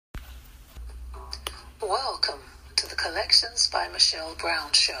Welcome to the Collections by Michelle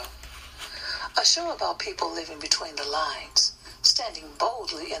Brown show, a show about people living between the lines, standing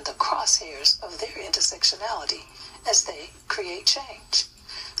boldly in the crosshairs of their intersectionality as they create change.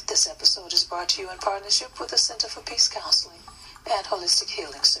 This episode is brought to you in partnership with the Center for Peace Counseling and Holistic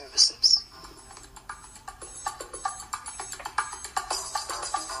Healing Services.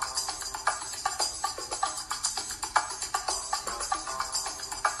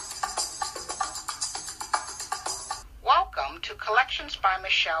 Welcome to Collections by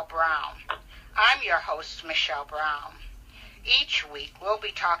Michelle Brown. I'm your host, Michelle Brown. Each week, we'll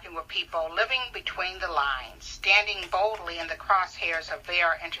be talking with people living between the lines, standing boldly in the crosshairs of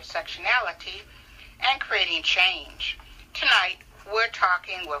their intersectionality, and creating change. Tonight, we're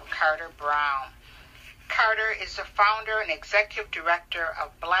talking with Carter Brown. Carter is the founder and executive director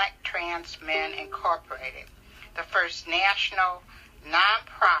of Black Trans Men Incorporated, the first national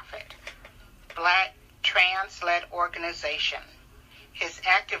nonprofit Black trans-led organization. His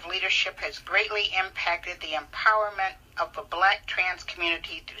active leadership has greatly impacted the empowerment of the Black trans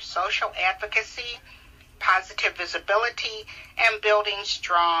community through social advocacy, positive visibility, and building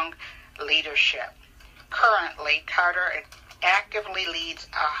strong leadership. Currently, Carter actively leads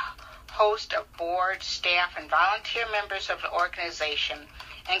a host of board, staff, and volunteer members of the organization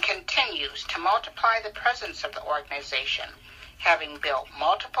and continues to multiply the presence of the organization, having built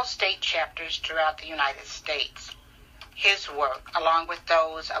multiple state chapters throughout the United States. His work, along with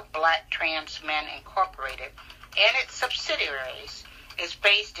those of Black Trans Men Incorporated and its subsidiaries, is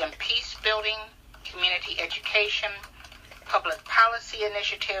based in peace building, community education, public policy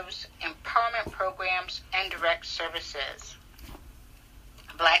initiatives, empowerment programs, and direct services.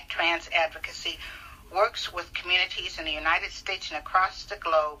 Black Trans Advocacy works with communities in the United States and across the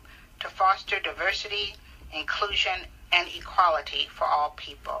globe to foster diversity, inclusion, and equality for all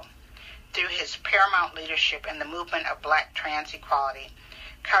people. Through his paramount leadership in the movement of Black trans equality,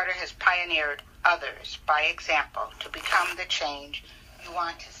 Carter has pioneered others by example to become the change you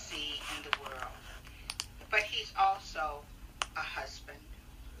want to see in the world. But he's also a husband,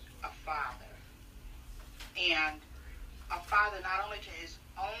 a father, and a father not only to his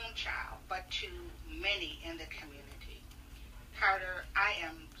own child, but to many in the community. Carter, I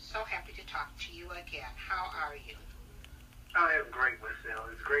am so happy to talk to you again. How are you? I am great, Michelle.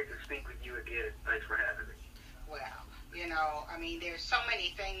 It's great to speak with you again. Thanks for having me. Well, there's so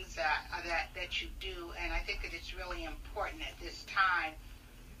many things that you do, and I think that it's really important at this time,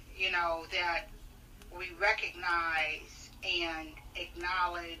 that we recognize and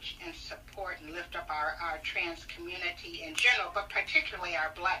acknowledge and support and lift up our trans community in general, but particularly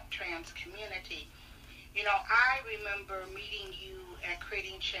our Black trans community. I remember meeting you at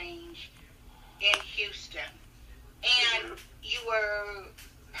Creating Change in Houston, and you were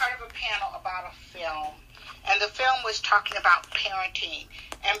part of a panel about a film, and the film was talking about parenting,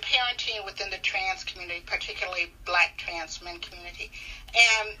 and parenting within the trans community, particularly Black trans men community.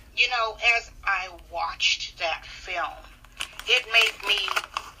 And, as I watched that film, it made me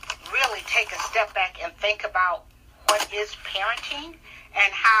really take a step back and think about what is parenting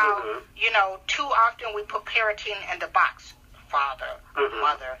and how, too often we put parenting in the box, father,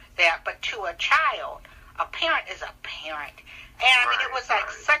 mother, that, but to a child, a parent is a parent. And it was like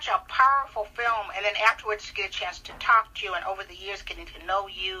such a powerful film. And then afterwards to get a chance to talk to you, and over the years getting to know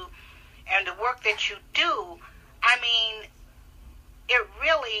you and the work that you do, it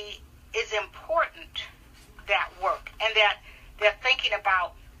really is important, that work, and that they're thinking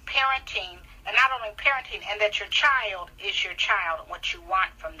about parenting, and not only parenting, and that your child is your child and what you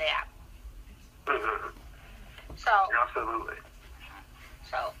want from that. Mm-hmm. So, absolutely.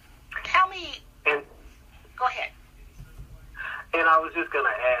 So, tell me. Go ahead. And I was just going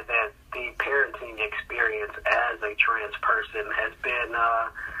to add that the parenting experience as a trans person has been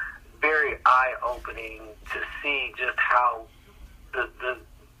very eye-opening to see just how the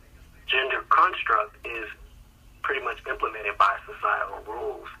gender construct is pretty much implemented by societal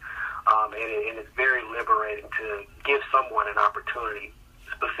rules. And it's very liberating to give someone an opportunity,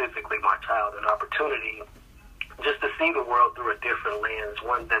 specifically my child, an opportunity just to see the world through a different lens,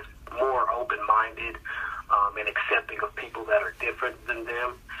 one that's more open-minded, and accepting of people that are different than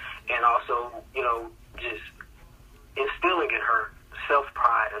them, and also, just instilling in her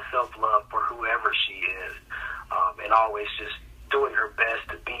self-pride and self-love for whoever she is, and always just doing her best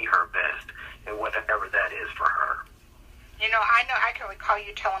to be her best, and whatever that is for her. I can recall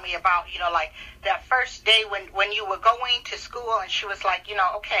you telling me about, that first day when you were going to school, and she was like,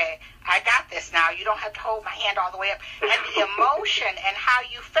 okay, I got this now. You don't have to hold my hand all the way up. And the emotion and how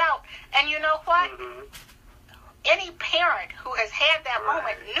you felt. And you know what? Any parent who has had that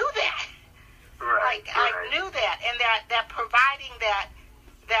moment knew that. Right. I that providing that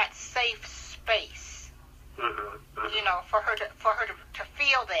safe space, you know, for her to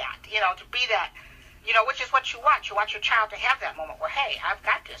feel that, you know, to be that, you know, which is what you want. You want your child to have that moment where, hey, I've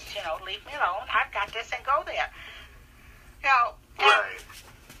got this, you know, leave me alone. I've got this, and go there. You know,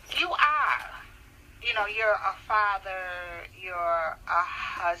 and you are, you know, you're a father, you're a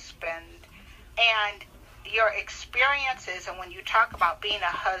husband, and your experiences, and when you talk about being a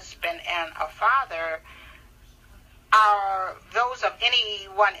husband and a father, are those of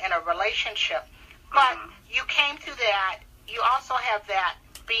anyone in a relationship. But you came through that. You also have that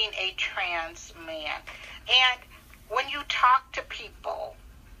being a trans man. And when you talk to people,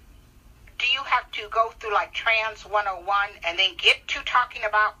 do you have to go through like Trans 101 and then get to talking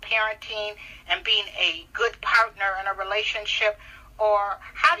about parenting and being a good partner in a relationship? Or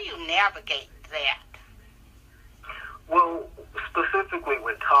how do you navigate that? Well, specifically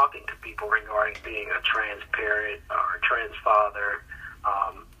when talking to people regarding being a trans parent or a trans father,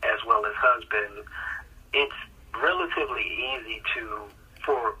 as well as husband, it's relatively easy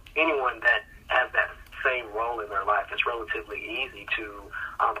for anyone that has that same role in their life, it's relatively easy to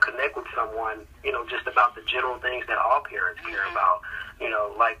connect with someone, you know, just about the general things that all parents care about. You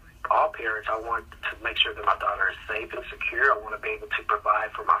know, like all parents, I want to make sure that my daughter is safe and secure. I want to be able to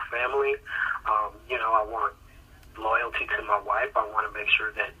provide for my family. You know, I want loyalty to my wife. I want to make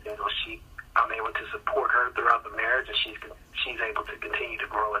sure that, you know, I'm able to support her throughout the marriage, and she's able to continue to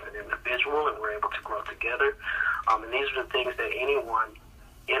grow as an individual, and we're able to grow together. And these are the things that anyone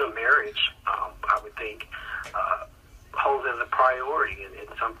in a marriage, I would think, holds as a priority, and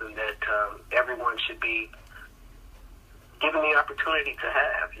it's something that everyone should be given the opportunity to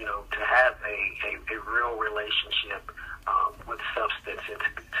have, you know, to have a real relationship with substance, and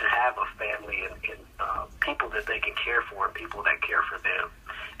to have a family and people that they can care for and people that care for them.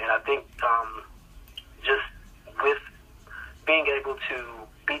 And I think just with being able to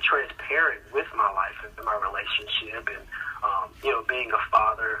be transparent with my life and my relationship, and you know, being a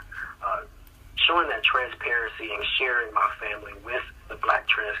father, showing that transparency and sharing my family with the Black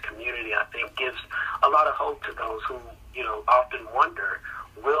trans community, I think gives a lot of hope to those who, you know, often wonder,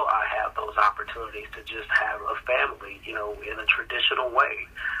 will I have those opportunities to just have a family, you know, in a traditional way,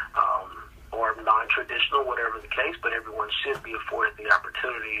 or non-traditional, whatever the case, but everyone should be afforded the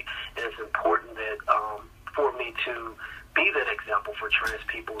opportunity. And it's important that for me to be that example for trans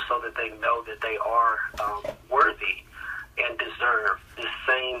people, so that they know that they are worthy and deserve the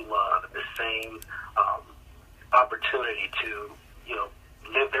same love, the same opportunity to, you know,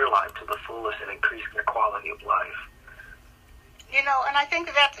 live their life to the fullest and increase their quality of life. You know, and I think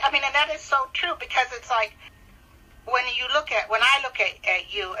and that is so true, because it's like, when I look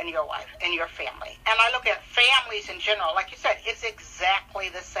at you and your wife and your family, and I look at families in general, like you said, it's exactly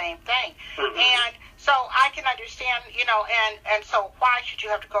the same thing. And so I can understand, you know, and so why should you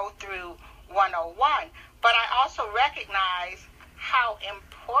have to go through 101? But I also recognize how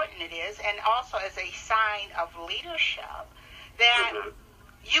important it is, and also as a sign of leadership, that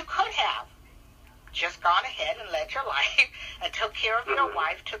you could have just gone ahead and led your life and took care of your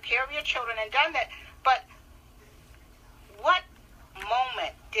wife, took care of your children, and done that. But what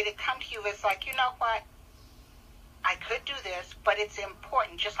moment did it come to you as like, you know what, I could do this, but it's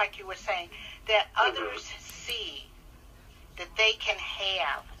important, just like you were saying, that others see that they can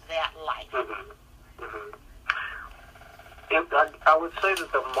have that life? I would say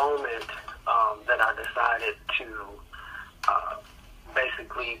that the moment that I decided to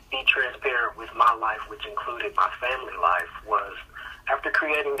basically be transparent with my life, which included my family life, was after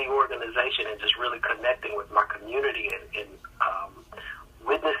creating the organization and just really connecting with my community, and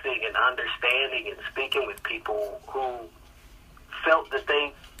witnessing and understanding and speaking with people who felt that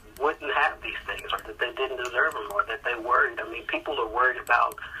they wouldn't have these things, or that they didn't deserve them, or that they worried. I mean, people are worried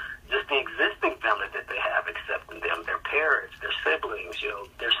about just the existing family that they have accepting them, their parents, their siblings, you know,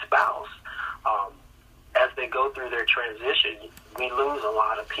 their spouse. As they go through their transition, we lose a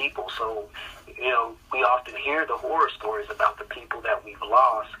lot of people. So, you know, we often hear the horror stories about the people that we've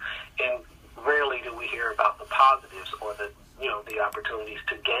lost, and rarely do we hear about the positives, or the, you know, the opportunities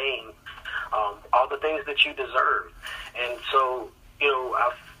to gain all the things that you deserve. And so, you know,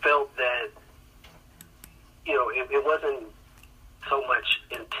 I felt that, you know, it wasn't so much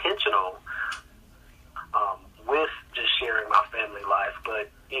intentional with just sharing my family life, but,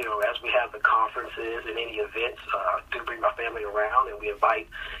 you know, as we have the conferences and any events, I do bring my family around, and we invite,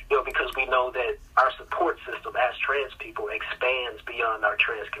 you know, because we know that our support system as trans people expands beyond our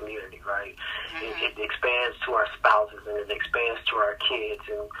trans community, right? It expands to our spouses, and it expands to our kids.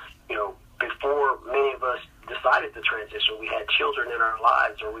 And, you know, before many of us decided to transition, we had children in our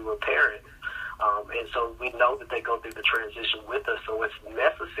lives, or we were parents. And so we know that they go through the transition with us, so it's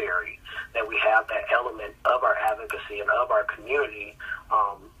necessary that we have that element of our advocacy and of our community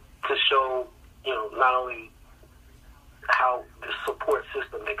to show, not only how the support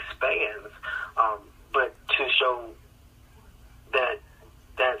system expands, but to show that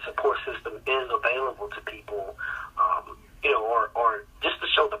that support system is available to people, or just to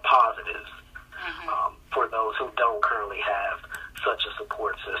show the positives for those who don't currently have such a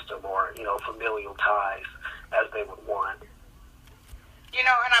support system or, familial ties as they would want. And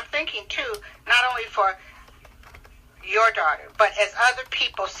I'm thinking, too, not only for your daughter, but as other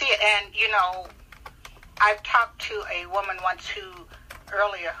people see it. And, I've talked to a woman once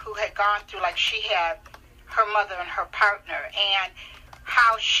earlier who had gone through, like she had her mother and her partner, and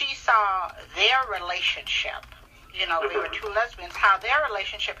how she saw their relationship, they were two lesbians, how their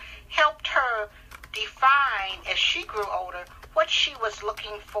relationship helped her define, as she grew older, what she was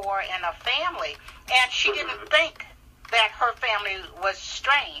looking for in a family. And she didn't think that her family was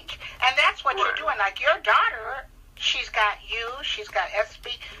strange. And that's what you're doing. Like your daughter, she's got you, she's got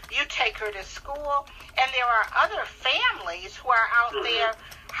SB, you take her to school, and there are other families who are out there.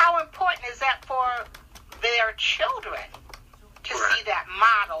 How important is that for their children to see that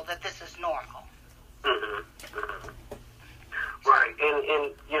model, that this is normal? Right,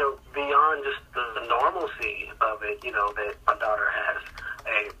 and beyond just the normalcy of it, that a daughter has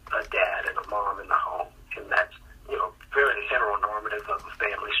a dad and a mom in the home, and that's, very heteronormative of a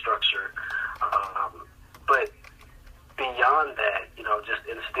family structure. But beyond that, just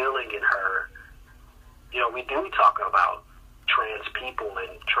instilling in her, we do talk about trans people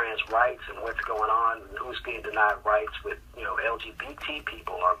and trans rights and what's going on and who's being denied rights with, LGBT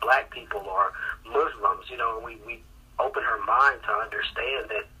people or black people or Muslims. We open her mind to understand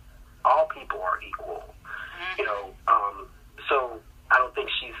that all people are equal. So I don't think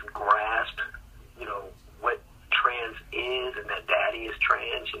she's grasped, what trans is and that daddy is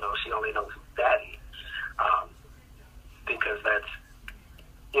trans. She only knows daddy because that's,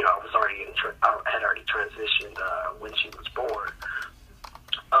 I was already I had already transitioned when she was born.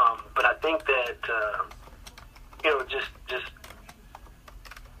 But I think that just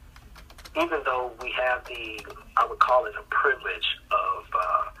even though we have I would call it a privilege of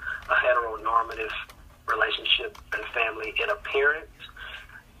a heteronormative relationship and family in appearance,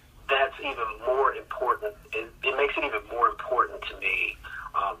 that's even more important. It makes it even more important to me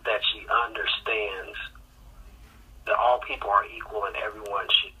that she understands that all people are equal and everyone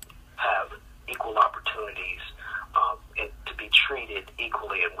should have equal opportunities and to be treated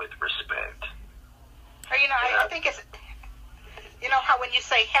equally and with respect. I think it's, how when you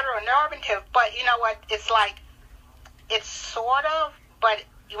say heteronormative, but you know what, it's like, it's sort of, but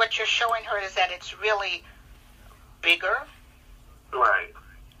what you're showing her is that it's really bigger. Right.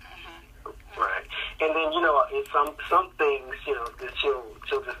 Right. And then, some things, that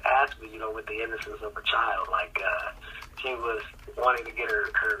she'll just ask me, with the innocence of a child, like, she was wanting to get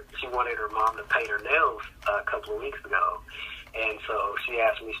she wanted her mom to paint her nails a couple of weeks ago. And so she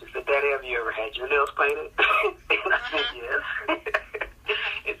asked me, she said, "Daddy, have you ever had your nails painted?" And I said, "Yes."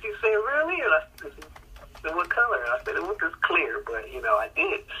 And she said, "Really?" And I said, "What color?" And I said, "It was just clear, but, I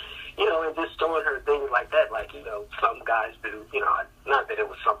did." And just showing her things like that, like, some guys do, not that it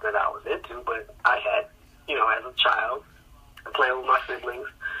was something I was into, but I had, as a child, playing with my siblings,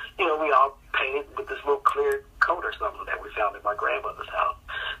 we all painted with this little clear coat or something that we found in my grandmother's house.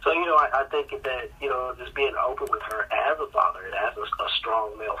 So, I think that, just being open with her as a father and as a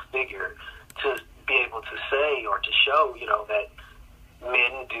strong male figure to be able to say or to show, that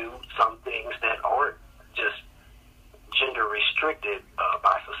men do some things that aren't just gender restricted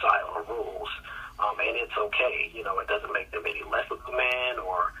by societal rules, and it's okay. It doesn't make them any less of a man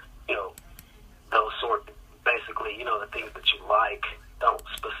or, those basically, the things that you like don't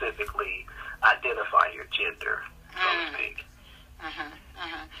specifically identify your gender, so to speak.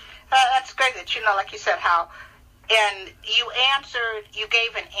 That's great that, like you said, how, and you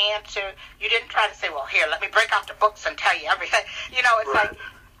gave an answer. You didn't try to say, well, here, let me break out the books and tell you everything. It's like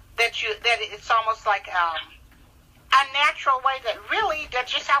that it's almost like a natural way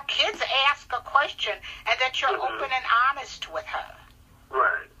that's just how kids ask a question, and that you're open and honest with her.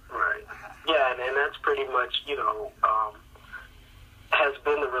 Right. Yeah, and that's pretty much, has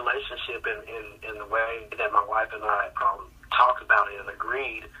been the relationship in the way that my wife and I talked about it and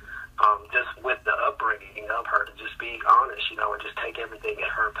agreed, just with the upbringing of her, to just be honest, and just take everything at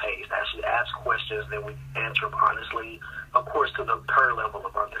her pace. As she asks questions, then we answer them honestly, of course, to her level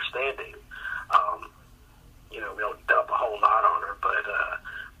of understanding. We don't dump a whole lot on her, but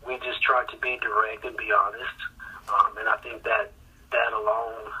we just try to be direct and be honest. And I think that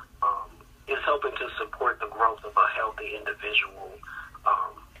alone is helpful the individual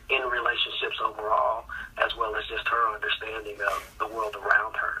in relationships overall, as well as just her understanding of the world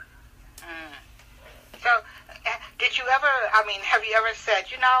around her. So, did you ever, have you ever said,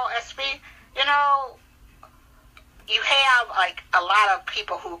 SB, you have, like, a lot of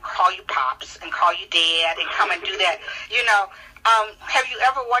people who call you pops and call you dad and come and do that, have you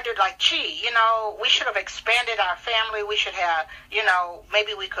ever wondered, like, gee, we should have expanded our family, we should have,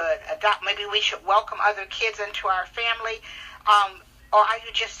 maybe we could adopt, maybe we should welcome other kids into our family, or are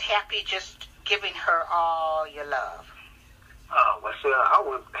you just happy just giving her all your love? Oh, well, sure, I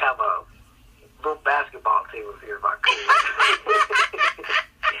would have a little basketball team here if I could.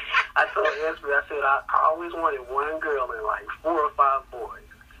 I told Esme, I said, I always wanted one girl and like 4 or 5 boys.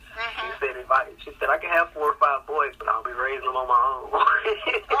 She said, I can have 4 or 5 boys, but I'll be raising them on my own.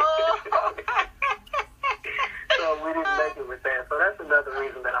 So we didn't make it with that. So that's another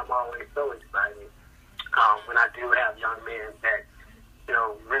reason that I'm always so excited when I do have young men that,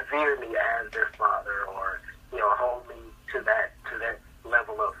 revere me as their father, or, hold me to that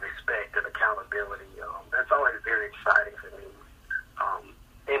level of respect and accountability. That's always very exciting for me.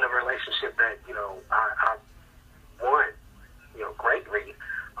 In a relationship that, I want, greatly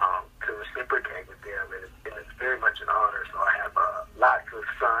to reciprocate with them, and it's very much an honor. So I have lots of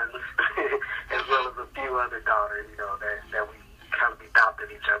sons as well as a few other daughters, that we kind of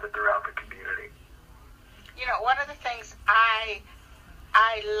adopted each other throughout the community. One of the things I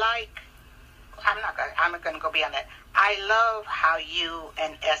like, I'm going to go beyond that. I love how you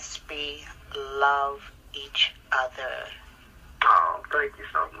and SB love each other. Oh, thank you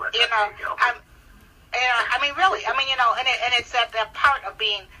so much. Really, and it's that part of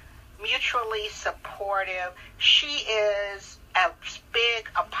being mutually supportive. She is as big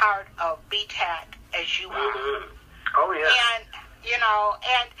a part of BTAC as you are. Mm-hmm. Oh, yeah.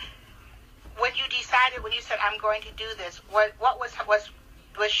 And when you decided, when you said, I'm going to do this, what was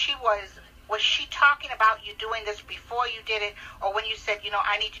she talking about you doing this before you did it? Or when you said,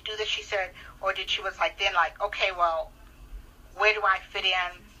 I need to do this, she said, or did she was like, then like, okay, well, where do I fit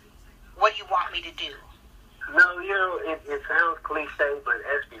in? What do you want me to do? No, it sounds cliche, but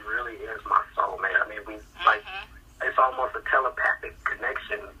SB really is my soulmate. Like, it's almost a telepathic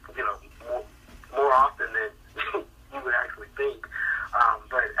connection, more often than you would actually think.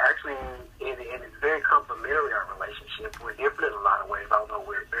 But actually, and it's very complimentary, our relationship. We're different in a lot of ways, although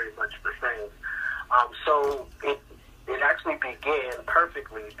we're very much the same. So it actually began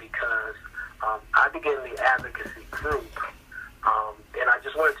perfectly because I began the advocacy group. And I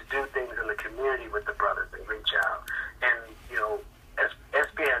just wanted to do things in the community with the brothers and reach out. And,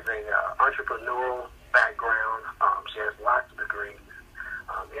 SB has a entrepreneurial background. She has lots of degrees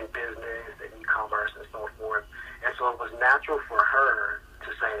in business and e-commerce and so forth. And so it was natural for her to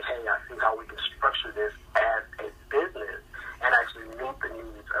say, hey, I see how we can structure this as a business and actually meet the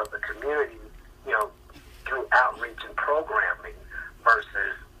needs of the community, through outreach and programming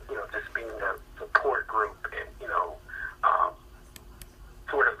versus, just being a support group and,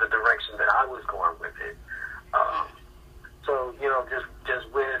 sort of the direction that I was going with it. So, just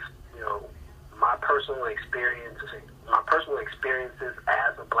with, my personal experiences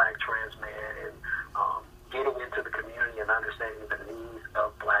as a Black trans man, and getting into the community and understanding the needs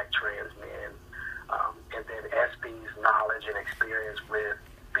of Black trans men, and then SB's knowledge and experience with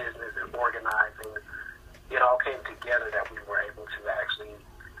business and organizing, it all came together that we were able to actually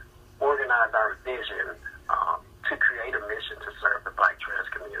organize our vision to create a mission to serve the Black trans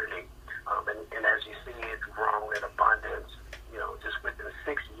community. And as you see, it's grown in abundance, just within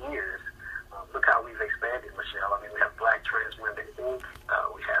 6 years. Look how we've expanded, Michelle. We have Black Trans Women Inc.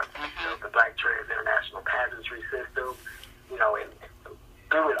 We have the Black Trans International Pageantry System, and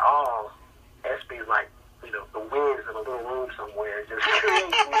through it all, SB's like, the Wiz in a little room somewhere, just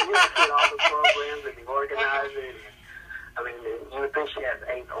creating all the programs and the organizing. You would think she has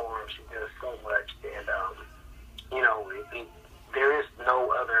 8 arms. She does so much, and there is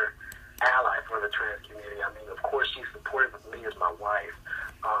no other ally for the trans community. Of course, she's supportive of me as my wife,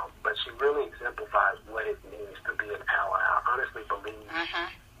 but she really exemplifies what it means to be an ally. I honestly believe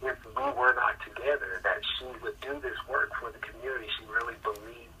if we were not together, that she would do this work for the community. She really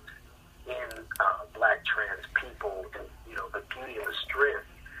believes in Black trans people and, the beauty and the strength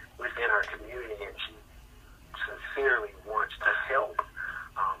within our community, and she sincerely wants to help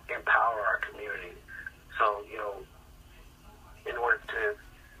empower our community. So, in order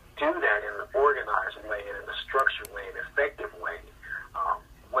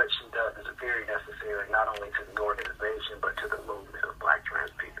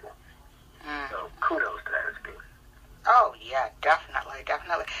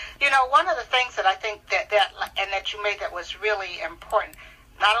One of the things that I think that you made that was really important,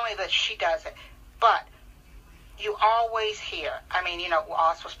 not only that she does it, but you always hear, we're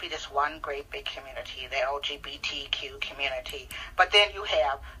all supposed to be this one great big community, the LGBTQ community, but then you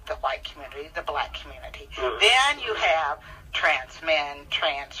have the white community, the black community. Mm-hmm. Then you have trans men,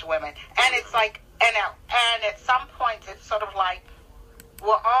 trans women, and it's like, and at some points it's sort of like,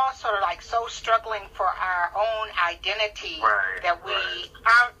 we're all sort of like so struggling for our own identity, right, that we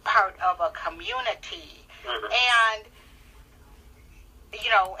aren't part of a community. Mm-hmm. And,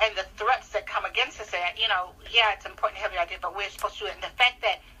 and the threats that come against us, and, it's important to have your idea, but we're supposed to do it. And the fact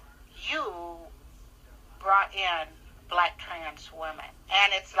that you brought in black trans women,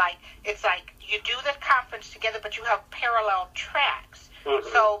 and it's like you do the conference together, but you have parallel tracks, mm-hmm,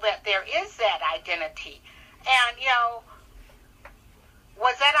 so that there is that identity. And,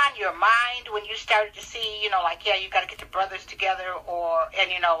 was that on your mind when you started to see, you got to get the brothers together,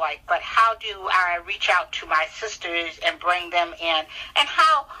 but how do I reach out to my sisters and bring them in? And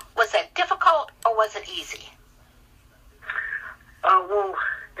how, was that difficult or was it easy? Well,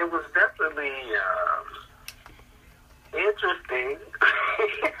 it was definitely interesting,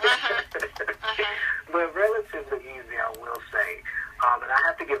 but relatively easy, I will say. And I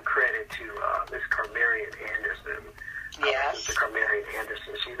have to give credit to Miss Carmarian Anderson. Yes. Mr. Carmarian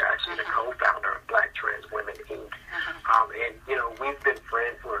Anderson. She's actually the co-founder of Black Trans Women, Inc. And, we've been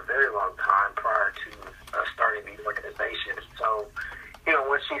friends for a very long time prior to starting these organizations. So,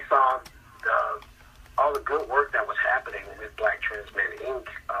 when she saw all the good work that was happening with Black Trans Men, Inc.,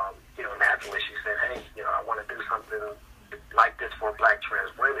 naturally she said, hey, I want to do something like this for Black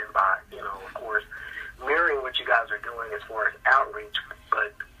trans women by, of course, mirroring what you guys are doing as far as outreach,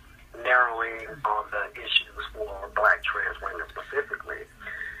 but narrowing on the issues for Black trans women specifically.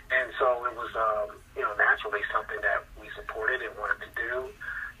 And so it was, naturally something that we supported and wanted to do.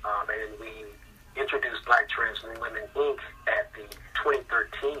 And we introduced Black Trans Women, Inc. at the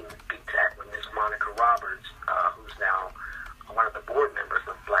 2013 BTAC with Ms. Monica Roberts, who's now one of the board members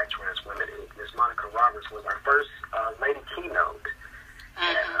of Black Trans Women, Inc. Ms. Monica Roberts was our first lady keynote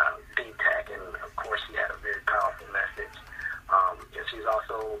at BTAC, and of course she had a very powerful message. And she's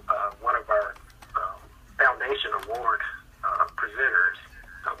also one of our Foundation Award presenters.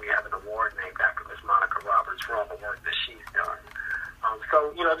 We have an award named after Ms. Monica Roberts for all the work that she's done.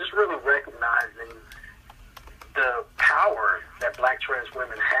 So, just really recognizing the power that Black trans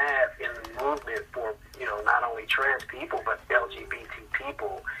women have in the movement for, not only trans people, but LGBT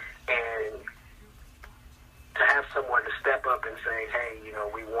people. And to have someone to step up and say, hey,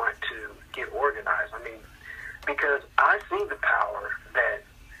 we want to get organized. Because I see the power that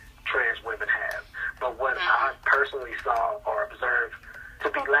trans women have, but what I personally saw or observed to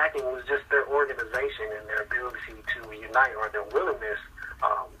be lacking was just their organization and their ability to unite, or their willingness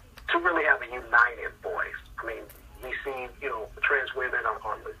to really have a united voice. We see, trans women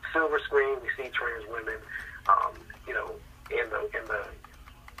on the silver screen. We see trans women,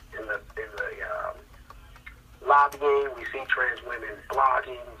 in the lobbying. We see trans women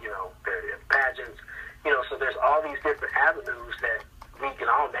blogging. Their pageants. So there's all these different avenues that we can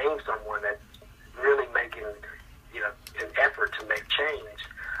all name someone that's really making, an effort to make change.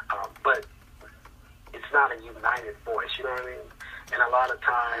 But it's not a united voice, you know what I mean? And a lot of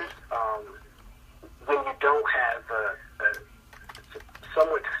times, when you don't have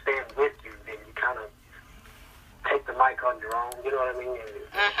someone to stand with you, then you kind of take the mic on your own, you know what I mean? And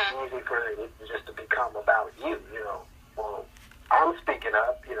it's easy for it just to become about you, Well, I'm speaking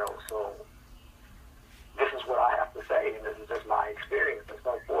up, so this is what I have to say, and this is just my experience and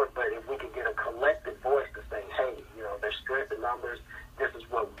so forth. But if we could get a collective voice to say, hey, there's strength in numbers, this is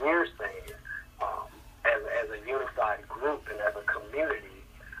what we're saying, as a unified group and as a community,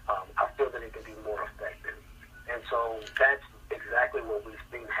 I feel that it can be more effective. And so that's exactly what we've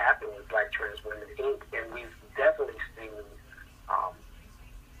seen happen with Black Trans Women, Inc. And we've definitely seen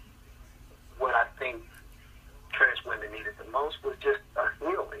what I think trans women needed the most was just a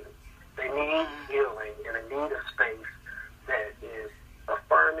healing. They need healing, and they need a space that is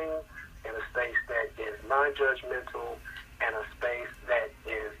affirming, and a space that is non-judgmental, and a space that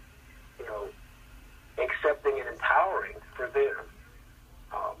is, accepting and empowering for them.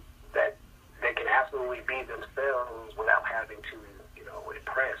 That they can absolutely be themselves without having to,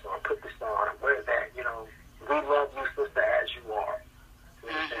 impress or put this on or wear that. We love you, sister, as you are.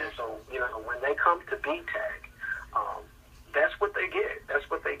 And so, when they come to BTAG, that's what they get. That's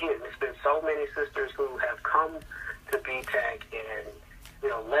what they get. And there's been so many sisters who have come to BTAG and,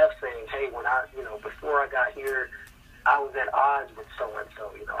 left saying, hey, when I, before I got here, I was at odds with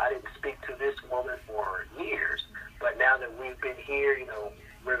so-and-so. I didn't speak to this woman for years. But now that we've been here,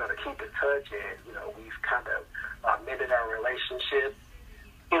 we're touch, and, you know, we've kind of mended our relationship.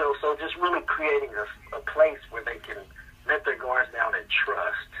 You know, so just really creating a place where they can let their guards down and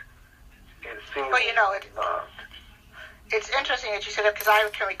trust and feel loved. It's interesting that you said that, because I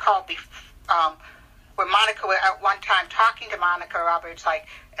can recall when Monica was at one time talking to Monica Roberts, like,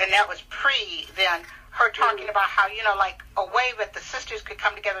 and that was then her talking about how, you know, like a way that the sisters could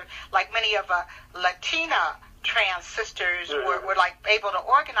come together, like many of Latina trans sisters were like able to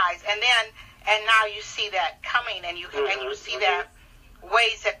organize, and now you see that coming, and you see that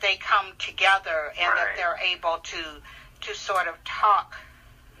ways that they come together, and that they're able to sort of talk.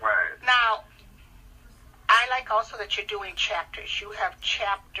 Right. Now, I like also that you're doing chapters. You have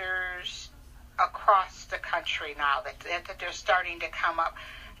chapters across the country now that they're starting to come up.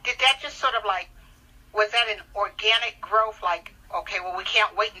 Did that just sort of like, was that an organic growth? Like, okay, well, we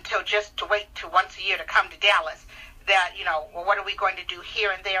can't wait to wait till once a year to come to Dallas. That, you know, well, what are we going to do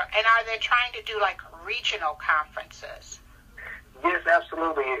here and there? And are they trying to do like regional conferences? Yes,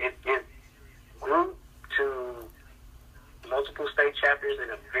 absolutely. It grew to multiple state chapters in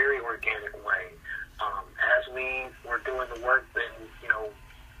a very organic way. As we were doing the work, then, you know,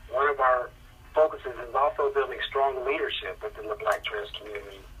 one of our focuses is also building strong leadership within the Black trans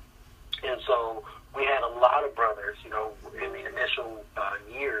community. And so we had a lot of brothers, you know, in the initial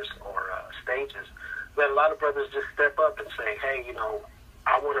years or stages, we had a lot of brothers just step up and say, hey, you know,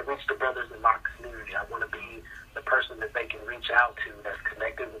 I want to reach the brothers in my community. I want to be the person that they can reach out to that's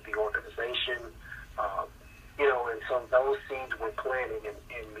connected with the organization. You know, and so those seeds were planted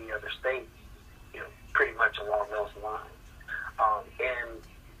in the other states, you know, pretty much along those lines. And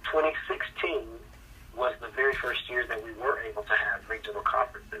 2016 was the very first year that we were able to have regional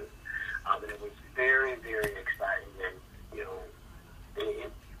conferences. And it was very, very exciting. And, you know,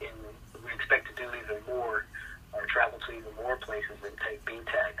 and we expect to do even more, or travel to even more places and take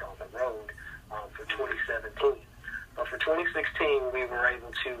BTAC on the road for 2017. But for 2016, we were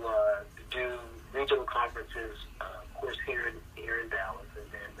able to do regional conferences, of course, here in Dallas, and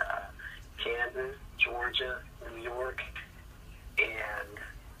then Kansas, Georgia, New York, and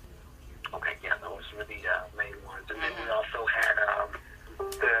those were the main ones. And then we also had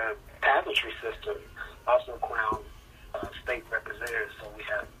the pageantry system also crowned state representatives. So we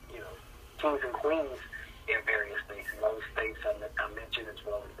have, you know, kings and queens in various states. In those states I mentioned, as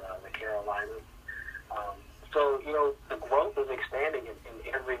well as the Carolinas. So, you know, the growth is expanding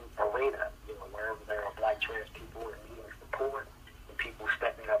in every arena. You know, wherever there are Black trans people and needing support and people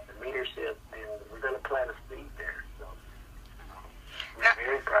stepping up in leadership, and we're going to plant a seed there. So we're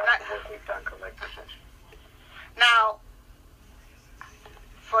very proud of what we've done collectively. Now,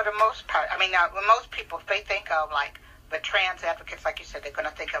 for the most part, I mean, when most people, if they think of like the trans advocates, like you said, they're going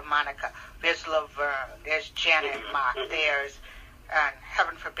to think of Monica. There's Laverne, there's Janet Mock, there's,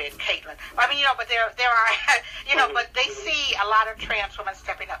 heaven forbid, Caitlin. I mean, you know, but there are, you know, but they see a lot of trans women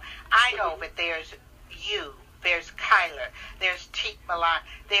stepping up. I know that there's you, there's Kyler, there's Teak Milan,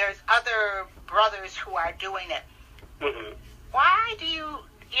 there's other brothers who are doing it. Why do you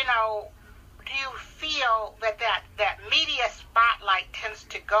feel that media spotlight tends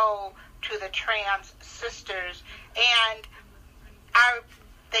to go to the trans sisters, and are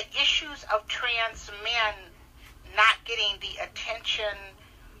the issues of trans men not getting the attention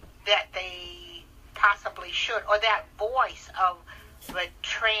that they possibly should, or that voice of the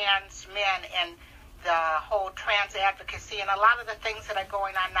trans men and the whole trans advocacy and a lot of the things that are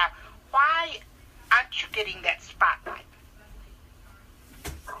going on now? Why aren't you getting that spotlight?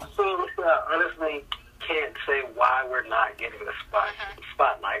 So, honestly, can't say why we're not getting the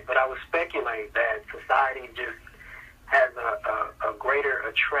spotlight, but I would speculate that society just has a greater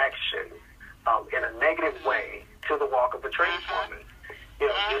attraction in a negative way to the walk of a trans woman. You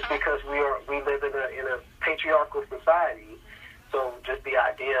know, just because we live in a patriarchal society, so just the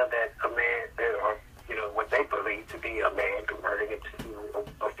idea that a man, or, you know, what they believe to be a man converting into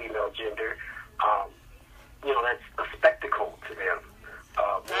a female gender, you know, that's a spectacle to them.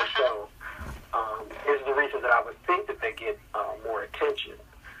 More so is the reason that I would think that they get more attention.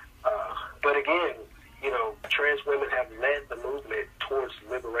 But again, you know, trans women have led the movement towards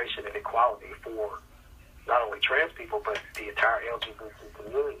liberation and equality for not only trans people, but the entire LGBT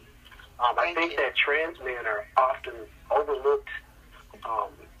community. I think that trans men are often overlooked,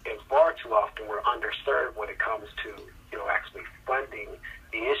 and far too often we're underserved when it comes to, you know, actually funding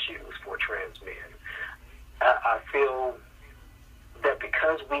the issues for trans men. I feel that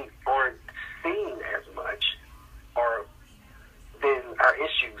because we aren't seen as much, or then our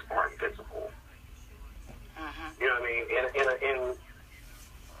issues aren't visible. You know what I mean?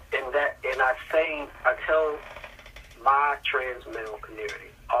 And I tell my trans male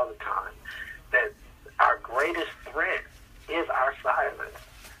community all the time,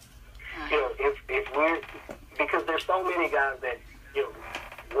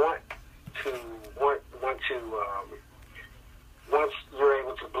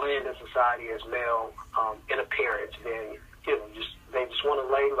 society as male in appearance, then they just want to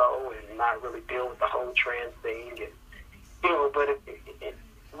lay low and not really deal with the whole trans thing, and but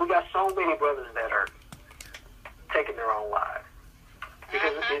we got so many brothers that are taking their own lives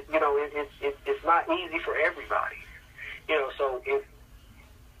because it's not easy for everybody, So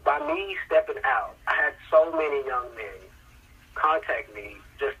by me stepping out, I had so many young men contact me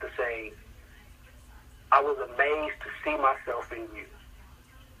just to say, I was amazed to see myself in you.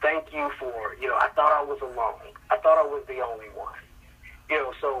 Thank you for, I thought I was alone. I thought I was the only one.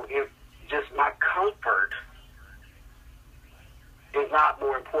 So if just my comfort is not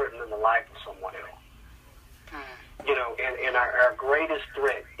more important than the life of someone else. And our greatest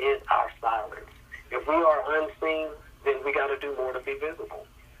threat is our silence. If we are unseen, then we got to do more to be visible.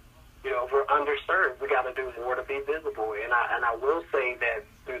 If we're underserved, we got to do more to be visible. And I will say that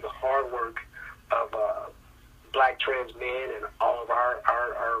through the hard work of Black trans men and all of our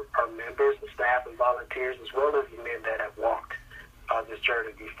members and staff and volunteers, as well as the men that have walked this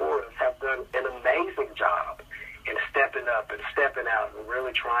journey before us, have done an amazing job in stepping up and stepping out and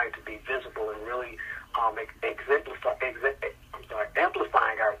really trying to be visible and really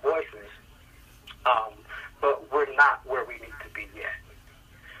amplifying our voices. But we're not where we need to be yet.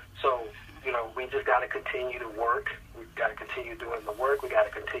 So, we just got to continue to work. We've got to continue doing the work. We got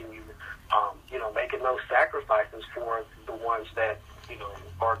to continue, making those sacrifices for the ones that,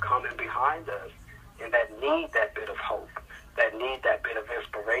 are coming behind us and that need that bit of hope, that need that bit of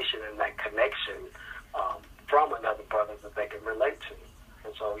inspiration and that connection from another brother that they can relate to.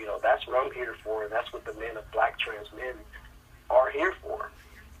 And so, that's what I'm here for, and that's what the men of Black trans men are here for.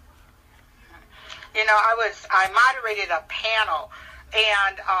 I moderated a panel,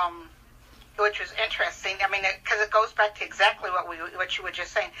 and which was interesting. I mean, because it goes back to exactly what you were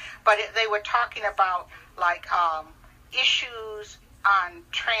just saying. But they were talking about issues on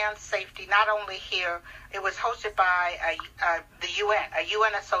trans safety. Not only here, it was hosted by the UN, a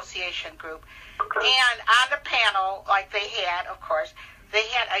UN association group. Okay. And on the panel, like they had, of course, they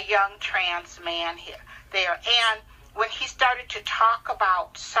had a young trans man there, and when he started to talk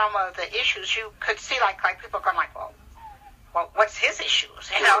about some of the issues, you could see like people going like, well, what's his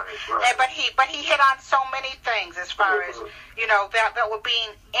issues, Right. And, but he hit on so many things as far as that were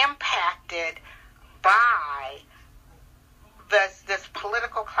being impacted by this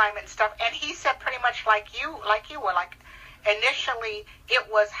political climate and stuff. And he said pretty much like you were, like initially it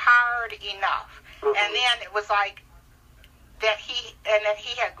was hard enough, and then it was like that he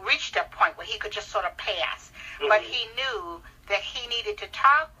had reached a point where he could just sort of pass. But he knew that he needed to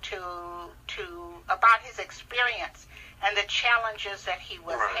talk to about his experience and the challenges that he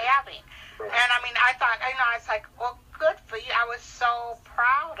was having. Right. And I mean, I thought, I was like, well, good for you. I was so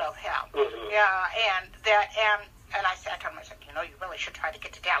proud of him. Yeah, and I told him, I said, you really should try to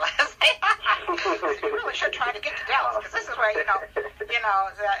get to Dallas. You really should try to get to Dallas, because this is where,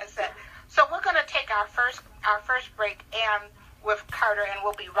 So we're going to take our first break and with Carter, and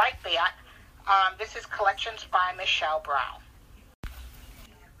we'll be right back. This is Collections by Michelle Brown.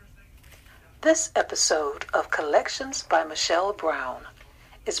 This episode of Collections by Michelle Brown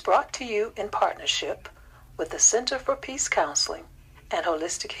is brought to you in partnership with the Center for Peace Counseling and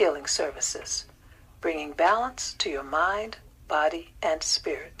Holistic Healing Services, bringing balance to your mind, body, and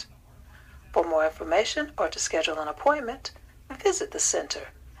spirit. For more information or to schedule an appointment, visit the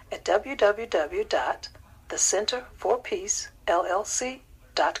center at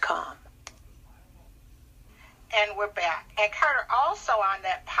www.thecenterforpeacellc.com. And we're back. And Carter, also on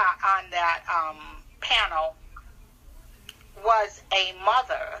that panel was a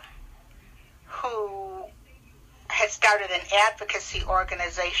mother who had started an advocacy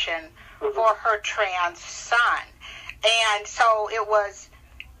organization for her trans son. And so it was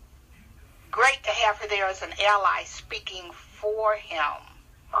great to have her there as an ally speaking for him.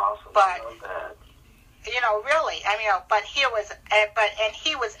 Awesome. But, I love that. Really, but he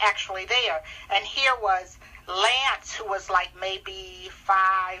was actually there. And here was Lance, who was like maybe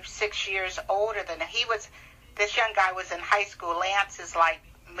 5-6 years older than him. This young guy was in high school. Lance is like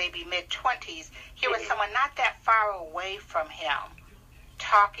maybe mid-20s. Here was someone not that far away from him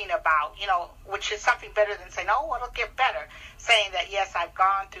talking about, which is something better than saying, oh, it'll get better. Saying that, yes, I've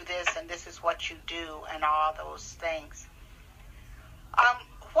gone through this and this is what you do and all those things.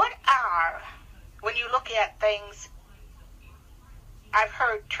 When you look at things, I've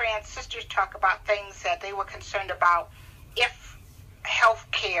heard trans sisters talk about things that they were concerned about if health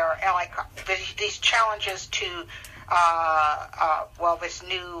care, like these challenges to, this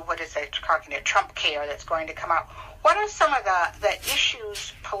new, Trump care that's going to come out. What are some of the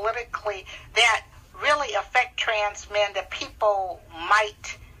issues politically that really affect trans men that people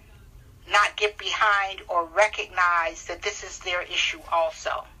might not get behind or recognize that this is their issue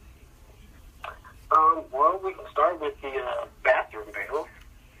also? Well, we can start with the bathroom bill.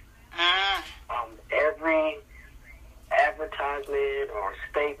 Every advertisement or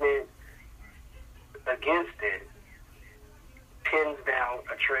statement against it pins down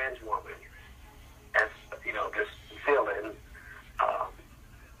a trans woman as, this villain.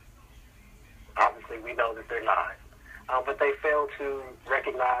 Obviously, we know that they're not. But they fail to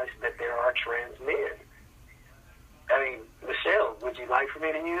recognize that there are trans men. I mean, Michelle, would you like for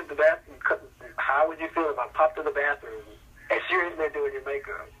me to use the bathroom? How would you feel if I popped in the bathroom and you're in there doing your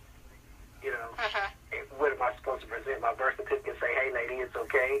makeup? What am I supposed to present? My birth certificate, say, hey, lady, it's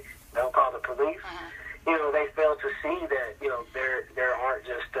okay. Don't call the police. They fail to see that, there aren't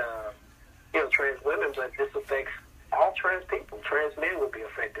just, trans women, but this affects all trans people. Trans men would be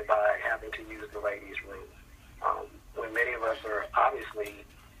affected by having to use the ladies' room. When many of us are obviously,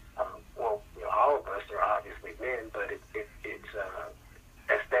 all of us are obviously men, but it's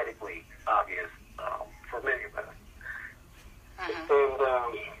aesthetically obvious for many of us.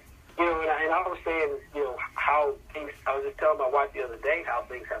 And I was saying, how things, I was just telling my wife the other day how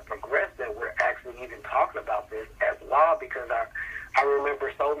things have progressed, that we're actually even talking about this as law, because I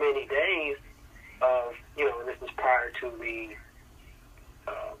remember so many days of, and this is prior to me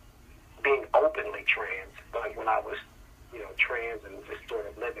being openly trans, but when I was, trans and just sort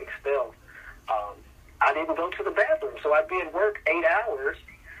of living stealth, I didn't go to the bathroom. So I'd be at work 8 hours,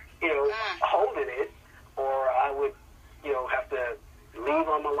 holding it, or I would, have to leave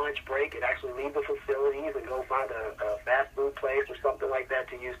on my lunch break and actually leave the facilities and go find a fast food place or something like that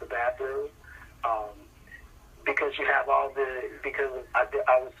to use the bathroom. Because you have because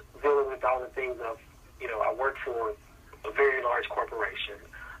I was dealing with all the things of, I worked for a very large corporation.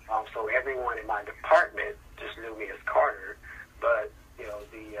 So everyone in my department just knew me as Carter, but,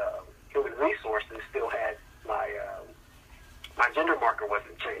 the human resources still had my gender marker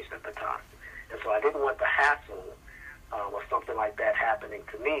wasn't changed at the time. And so I didn't want the hassle of something like that happening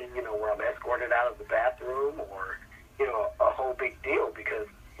to me, where I'm escorted out of the bathroom or, a whole big deal, because,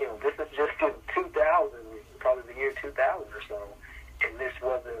 this is just in 2000, probably the year 2000 or so, and this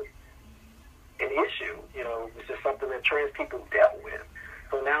wasn't an issue, it's just something that trans people dealt with.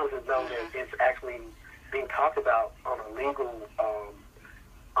 So now to know that it's actually being talked about on a legal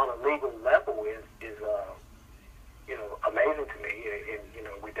level is amazing to me, and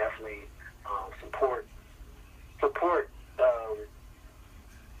we definitely support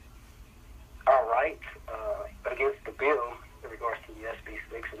our rights against the bill in regards to the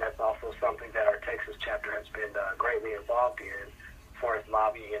SB6, and that's also something that our Texas chapter has been greatly involved in as far as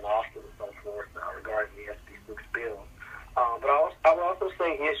lobbying in Austin and so forth regarding the SB6 bill. But I will also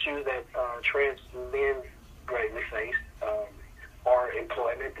say issues that trans men greatly face are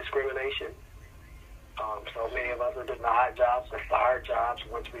employment discrimination. So many of us are denied jobs or fired jobs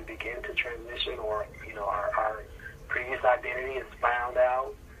once we begin to transition, or our previous identity is found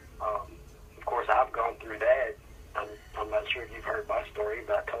out. Of course, I've gone through that. I'm not sure if you've heard my story,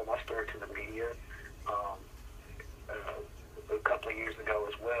 but I told my story to the media a couple of years ago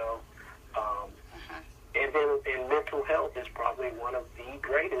as well. And then mental health is probably one of the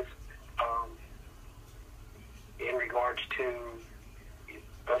greatest in regards to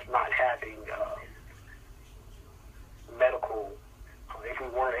us not having medical, if we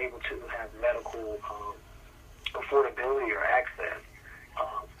weren't able to have medical affordability or access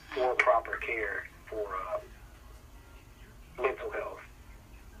for proper care for mental health.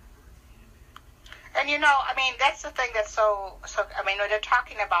 And that's the thing that's so when they're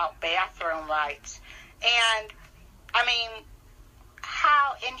talking about bathroom rights, and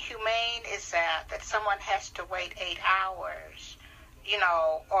how inhumane is that someone has to wait 8 hours,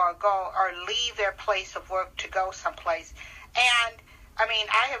 or go or leave their place of work to go someplace. And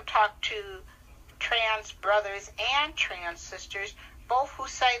I have talked to trans brothers and trans sisters, both who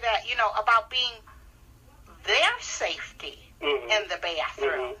say that, about being their safety in the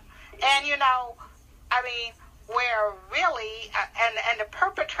bathroom. And, where really, and the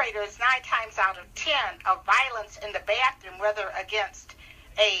perpetrator is 9 times out of 10 of violence in the bathroom, whether against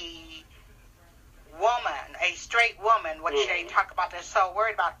a woman, a straight woman, which they talk about, they're so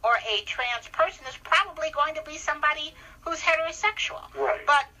worried about, or a trans person, is probably going to be somebody who's heterosexual. Right.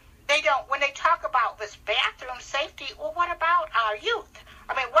 But they don't, when they talk about this bathroom safety, well, what about our youth?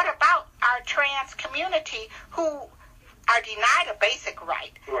 What about our trans community who are denied a basic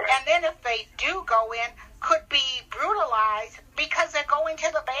right? Right. And then if they do go in, could be brutalized because they're going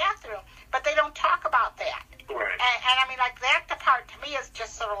to the bathroom. But they don't talk about that. Right. And that the part to me is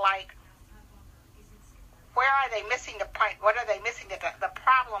just sort of like, where are they missing the point? What are they missing? The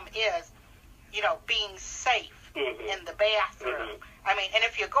problem is being safe in the bathroom. I mean, and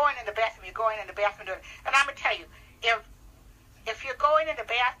if you're going in the bathroom, you're going in the bathroom doing it. And I'm going to tell you, if you're going in the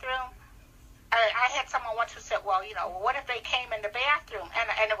bathroom, I had someone once who said, well, what if they came in the bathroom?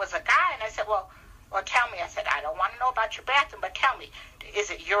 And it was a guy, and I said, well, tell me. I said, I don't want to know about your bathroom, but tell me,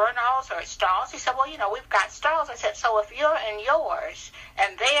 is it urinals or stalls? He said, well, we've got stalls. I said, so if you're in yours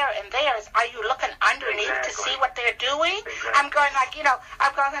and theirs, are you looking underneath to see what they're doing? Exactly. I'm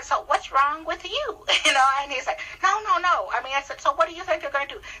going so what's wrong with you? And he's like, no. I mean, I said, so what do you think they're going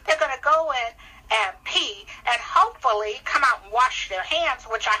to do? They're going to go in and pee and hopefully come out and wash their hands,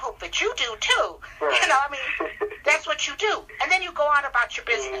 which I hope that you do too. Right. I mean, that's what you do. And then you go on about your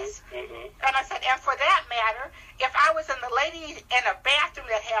business. And I said, and for that matter, if I was in the lady in a bathroom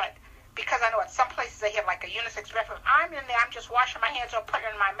that had, because I know at some places they have like a unisex bathroom, I'm in there, I'm just washing my hands or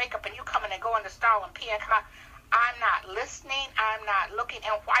putting in my makeup, and you come in and go in the stall and pee and come out. I'm not listening, I'm not looking,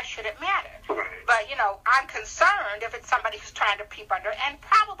 and why should it matter? Right. But, I'm concerned if it's somebody who's trying to peep under, and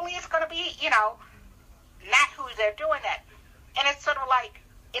probably it's going to be, not who they're doing that. And it's sort of like,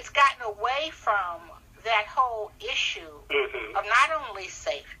 it's gotten away from that whole issue of not only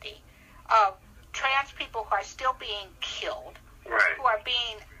safety, of trans people who are still being killed, right, who are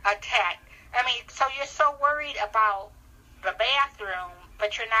being attacked. I mean, so you're so worried about the bathroom,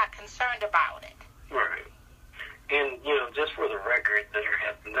 but you're not concerned about it. Right. And, just for the record, there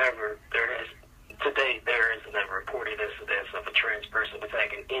has never reported incidents of a trans person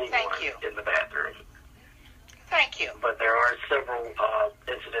attacking anyone in the bathroom. Thank you. But there are several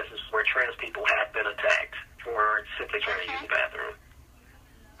incidences where trans people have been attacked for simply trying to use the bathroom.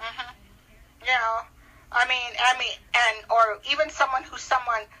 I mean, or even someone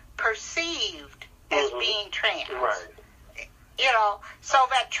perceived as being trans. Right. So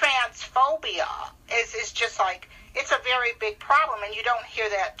that transphobia is just like, it's a very big problem, and you don't hear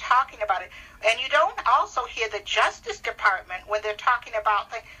that talking about it. And you don't also hear the Justice Department when they're talking about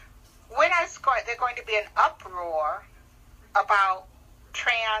they're going to be an uproar about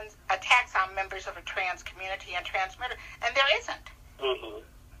trans attacks on members of a trans community and transmitter, and there isn't.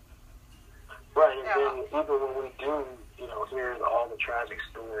 Right, and then even when we do, hear all the tragic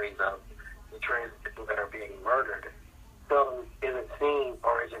stories of the trans people that are being murdered, seldom is it seen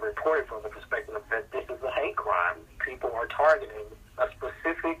or is it reported from the perspective that this is a hate crime. People are targeting a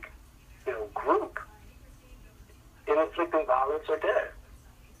specific, group in inflicting violence or death.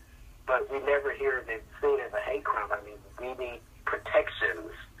 But we never hear of it seen as a hate crime. I mean, we need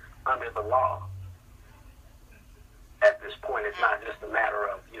protections under the law. At this point, it's not just a matter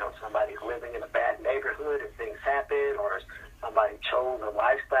of, somebody's living in a bad neighborhood and things happen, or somebody chose a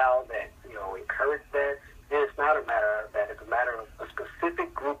lifestyle that, encouraged that. It's not a matter of that. It's a matter of a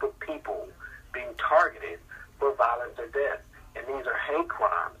specific group of people being targeted for violence or death. And these are hate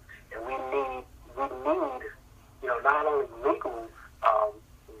crimes. And we need, not only legal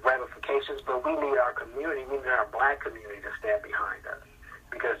ramifications, but we need our community, we need our black community to stand behind us.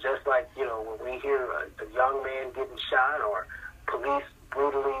 Because just like, when we hear a young man getting shot or police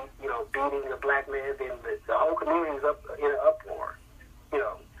brutally, beating a black man, then the whole community is up in an uproar,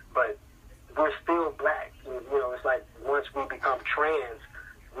 But we're still black. It's like once we become trans,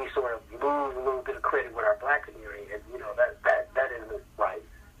 we sort of lose a little bit of credit with our black community, and that isn't right.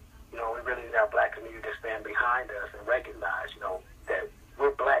 We really need our black community to stand behind us and recognize, that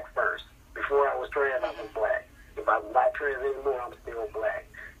we're black first. Before I was trans, I was black. If I'm not trans anymore, I'm still black,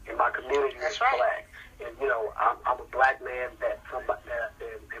 and my community is black. And I'm a black man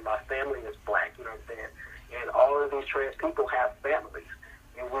and my family is black. You know what I'm saying? And all of these trans people have families.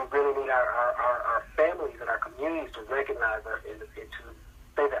 And we really need our families and our communities to recognize us and to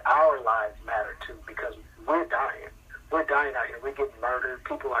say that our lives matter too, because we're dying. We're dying out here. We're getting murdered.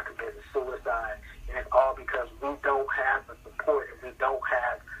 People are committing suicide. And it's all because we don't have the support and we don't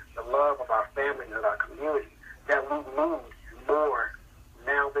have the love of our families and our community that we need more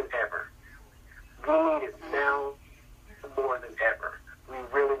now than ever. We need it now more than ever. We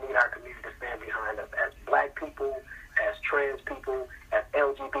really need our community to stand behind us as black people, as trans people, as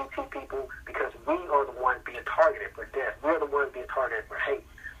LGBT people, because we are the ones being targeted for death. We're the ones being targeted for hate.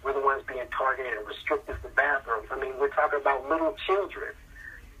 We're the ones being targeted and restricted to bathrooms. I mean, we're talking about little children.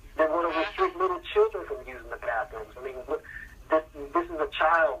 They want to restrict little children from using the bathrooms. I mean, this is a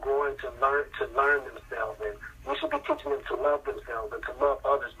child growing to learn themselves, and we should be teaching them to love themselves and to love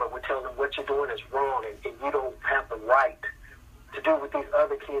others, but we're telling them what you're doing is wrong, and you don't have the right to do what these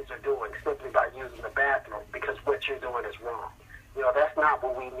other kids are doing simply by using the bathroom because what you're doing is wrong. That's not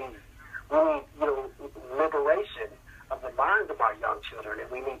what we need. We need, liberation of the minds of our young children, and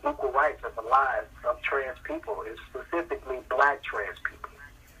we need equal rights of the lives of trans people, and specifically black trans people.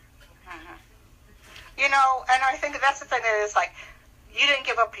 And I think that's the thing that is like, you didn't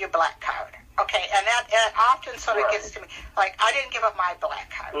give up your black card. Okay, and that often sort of gets to me. Like, I didn't give up my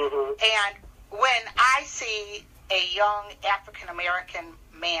black card. Mm-hmm. And when I see a young African-American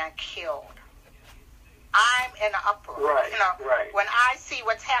man killed, I'm in an uproar. Right, When I see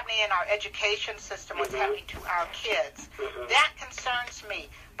what's happening in our education system, what's happening to our kids, that concerns me.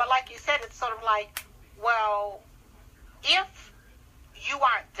 But like you said, it's sort of like, well, if you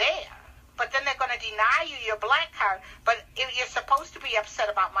aren't there, but then they're going to deny you your black card, but if you're supposed to be upset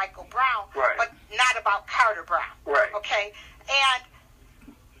about Michael Brown, but not about Carter Brown. Right. Okay? And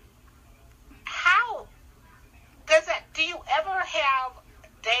how does that, do you ever have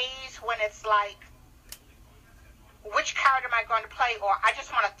days when it's like, which card am I going to play? Or I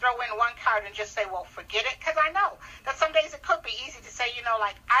just want to throw in one card and just say, well, forget it. Because I know that some days it could be easy to say,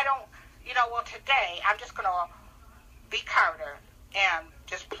 like, I don't, well, today I'm just going to be Carter and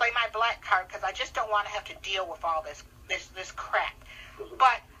just play my black card because I just don't want to have to deal with all this crap.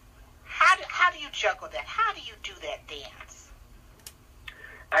 But how do you juggle that? How do you do that dance?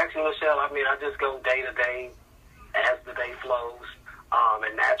 Actually, Michelle, I just go day to day as the day flows.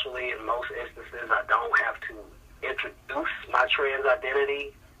 And naturally, in most instances, I don't have to introduce my trans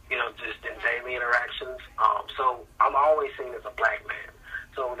identity, just in daily interactions. So I'm always seen as a black man.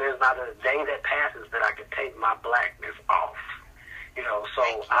 So there's not a day that passes that I can take my blackness off.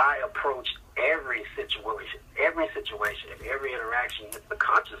 So I approach every situation, and every interaction with the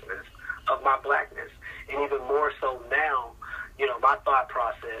consciousness of my blackness. And even more so now, my thought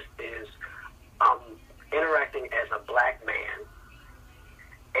process is I'm interacting as a black man,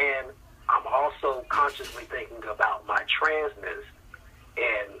 and I'm also consciously thinking about my transness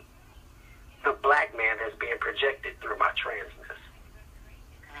and the black man that's being projected through my transness.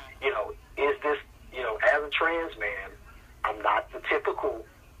 Is this, as a trans man, I'm not the typical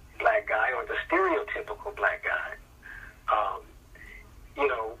black guy or the stereotypical black guy.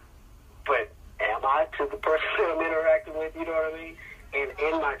 But am I to the person that I'm interacting with, you know what I mean? And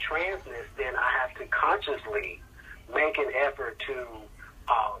in my transness, then I have to consciously make an effort to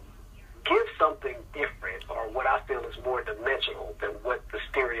give something different, or what I feel is more dimensional than what the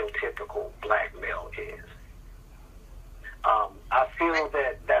stereotypical black male is. I feel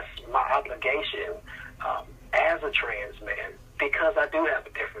that that's my obligation as a trans man, because I do have a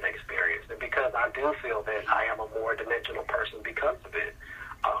different experience, and because I do feel that I am a more dimensional person because of it.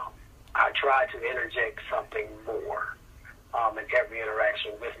 I try to interject something more in every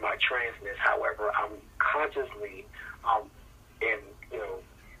interaction with my transness. However, I'm consciously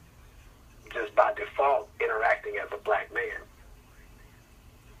just by default interacting as a black man.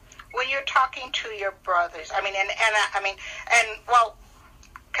 When you're talking to your brothers, because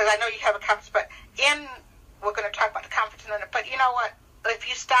I know you have a conference, but we're going to talk about the conference in a minute, but you know what? If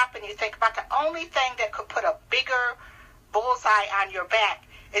you stop and you think about the only thing that could put a bigger bullseye on your back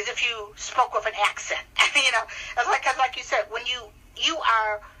is if you spoke with an accent. It's like you said, when you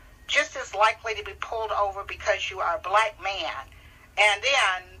are just as likely to be pulled over because you are a black man, and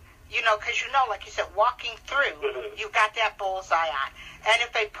then, because like you said, walking through, you've got that bullseye on. And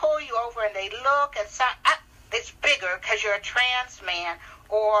if they pull you over and they look and say, it's bigger because you're a trans man,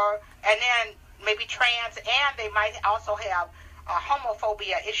 and then maybe trans, and they might also have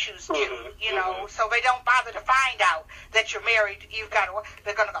homophobia issues too, so they don't bother to find out that you're married.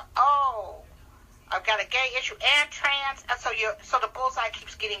 They're going to go, oh, I've got a gay issue and trans, and so the bullseye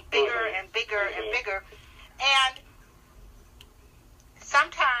keeps getting bigger and bigger and bigger. And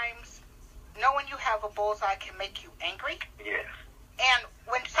sometimes knowing you have a bullseye can make you angry. Yes. And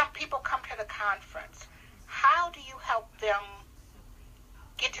when some people come to the conference, how do you help them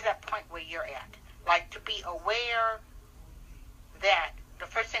get to that point where you're at? Like, to be aware that the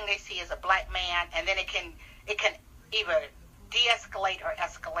first thing they see is a black man, and then it can either de-escalate or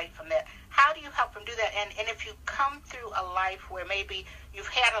escalate from there. How do you help them do that? And if you come through a life where maybe you've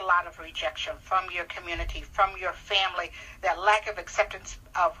had a lot of rejection from your community, from your family, that lack of acceptance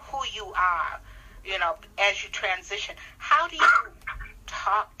of who you are, as you transition, how do you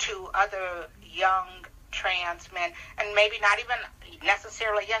talk to other young trans men, and maybe not even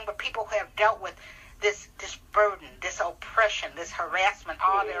necessarily young, but people who have dealt with this burden, this oppression, this harassment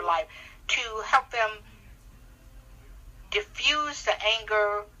all their life, to help them diffuse the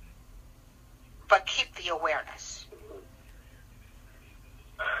anger but keep the awareness?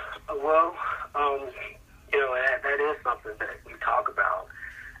 Well, that is something that we talk about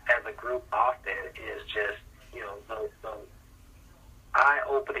as a group often, is just, the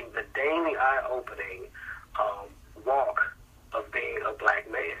eye-opening, the daily eye-opening walk of being a black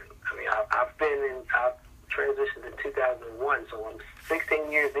man. I've transitioned in 2001, so I'm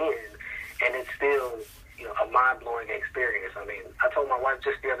 16 years in, and it's still, a mind-blowing experience. I mean, I told my wife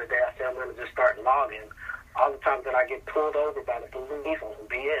just the other day, I said I'm going to just start logging all the times that I get pulled over by the police on some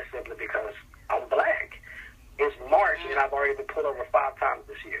BS simply because I'm black. It's March, and I've already been pulled over 5 times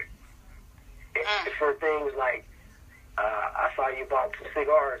this year. And for things like, I saw you bought some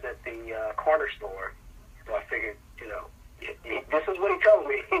cigars at the corner store, so I figured, this is what he told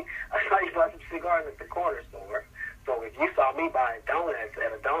me. I saw you bought some cigars at the corner store. So if you saw me buying donuts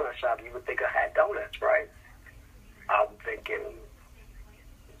at a donut shop, you would think I had donuts, right? I'm thinking,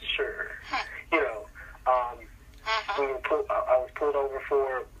 sure. I was pulled over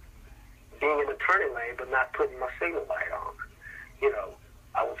for being in the turning lane but not putting my signal light on.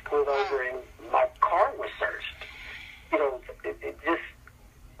 I was pulled over and my car was searched. It just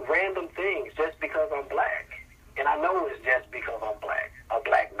random things just because I'm black. And I know it's just because I'm black, a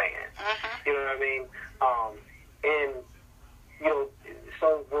black man. You know what I mean?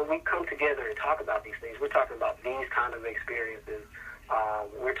 So when we come together and talk about these things, we're talking about these kind of experiences.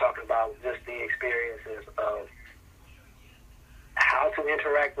 We're talking about just the experiences of how to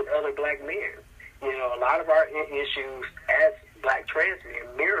interact with other black men. A lot of our issues as black trans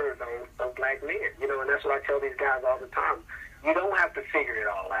men mirror those of black men. And that's what I tell these guys all the time. You don't have to figure it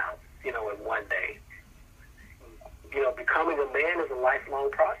all out, in one day. Becoming a man is a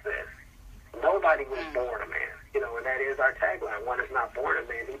lifelong process. Nobody was born a man, and that is our tagline. One is not born a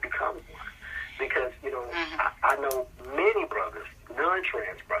man, he becomes one. Because, I know many brothers,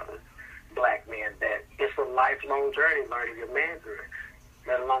 non-trans brothers, black men, that it's a lifelong journey learning your manhood,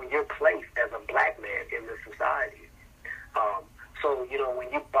 let alone your place as a black man in this society. So,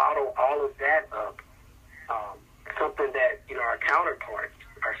 when you bottle all of that up, something that, our counterparts,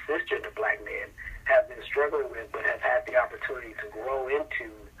 our cisgender black men, have been struggling with but have had the opportunity to grow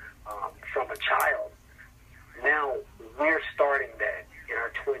into from a child. Now we're starting that in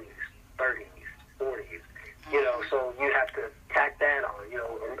our 20s, 30s, 40s. So you have to tack that on.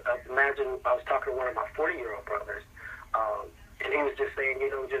 Imagine I was talking to one of my 40-year-old brothers, and he was just saying,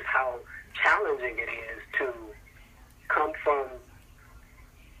 just how challenging it is to come from,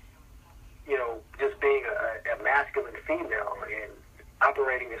 just being a masculine female and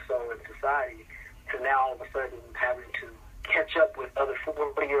operating as so in society, to now all of a sudden having to catch up with other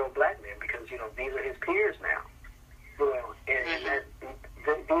 40-year-old black men because, these are his peers now. And that,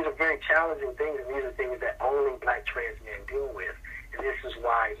 these are very challenging things, and these are things that only black trans men deal with. And this is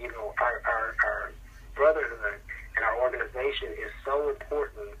why, our brotherhood and our organization is so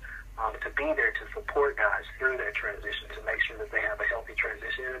important to be there to support guys through their transition, to make sure that they have a healthy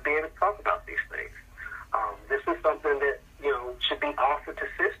transition and to be able to talk about these things. This is something that, should be offered to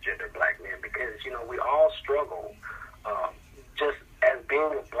cisgender black men because, we all struggle just as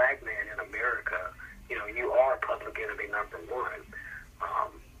being a black man in America. You are public enemy number one.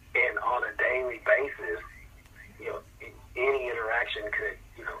 And on a daily basis, any interaction could,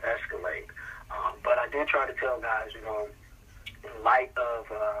 escalate. But I do try to tell guys, in light of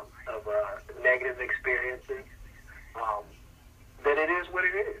negative experiences, that it is what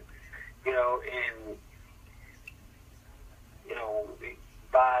it is. And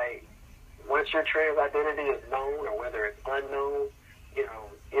by once your trans identity is known or whether it's unknown,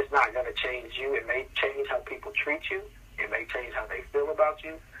 it's not going to change you. It may change how people treat you. It may change how they feel about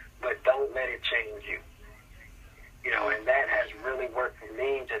you, but don't let it change you. And that has really worked for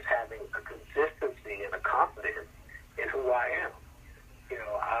me, just having a consistency and a confidence in who I am.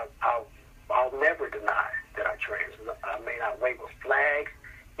 I'll never deny that I'm trans. I may not wave a flag.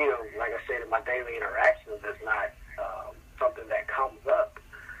 Like I said, in my daily interactions, it's not something that comes up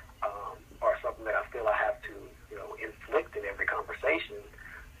or something that I feel I have to, inflict in every conversation.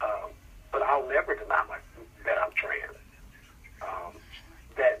 But I'll never deny that I'm trans.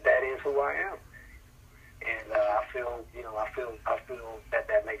 That is who I am. And I feel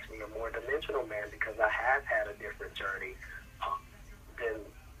that makes me a more dimensional man because I have had a different journey than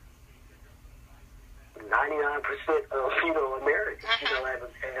 99% of Americans. As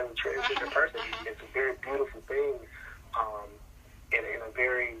a transgender person, it's a very beautiful thing, and a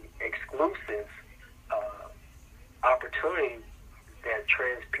very exclusive opportunity that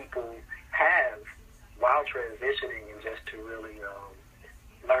trans people have while transitioning, and just to really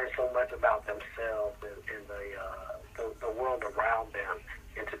learn so much about themselves and the world around them,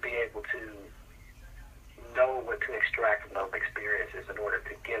 and to be able to know what to extract from those experiences in order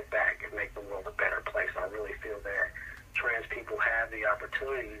to give back and make the world a better place. I really feel that trans people have the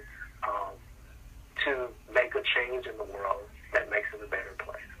opportunity to make a change in the world that makes it a better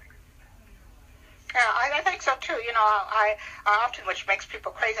place. Yeah, I think so too. I often, which makes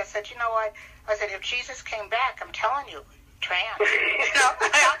people crazy, I said, I said, if Jesus came back, I'm telling you, trans,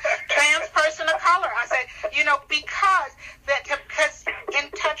 trans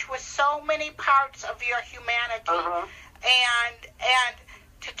humanity, and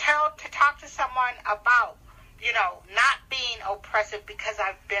to talk to someone about, not being oppressive because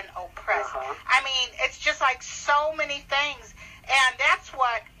I've been oppressed. I mean, it's just like so many things, and that's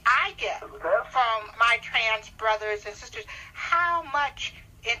what I get from my trans brothers and sisters, how much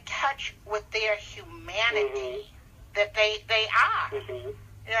in touch with their humanity that they are,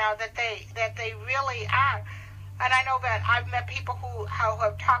 that they really are. And I know that I've met people who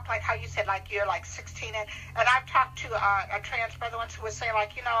have talked like how you said, like you're like 16, and I've talked to a trans brother once who was saying,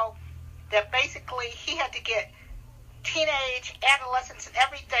 like, that basically he had to get teenage, adolescence, and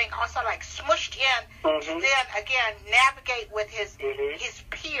everything also like smushed in to then again navigate with his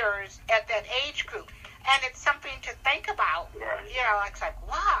peers at that age group. And it's something to think about. It's like,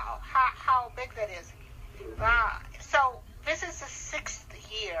 wow, how big that is. So this is the 6th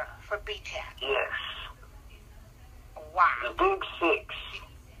year for BTAC. Yes. Wow. The big 6.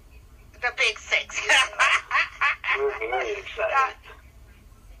 The big 6. We're very excited.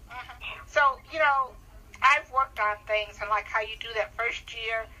 So, I've worked on things, and like how you do that first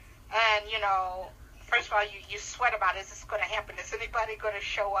year, and, first of all, you sweat about, is this going to happen? Is anybody going to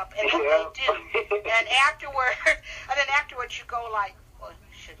show up? And then they do. And afterwards you go like, well,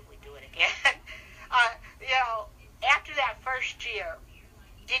 should we do it again? After that first year,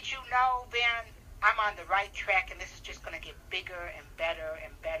 did you know then I'm on the right track and this is just going to get bigger and better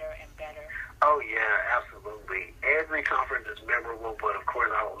and better and better? Oh, yeah, absolutely. Every conference is memorable, but of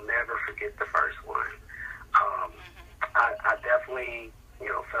course I will never forget the first one. I definitely,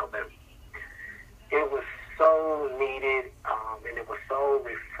 felt that it was so needed, and it was so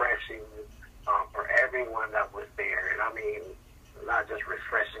refreshing for everyone that was there. And I mean, not just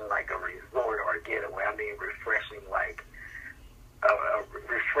refreshing like a resort or a getaway. I mean, refreshing like a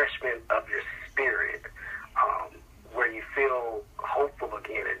refreshment of your spirit, where you feel hopeful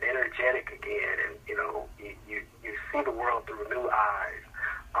again and energetic again, and you see the world through new eyes.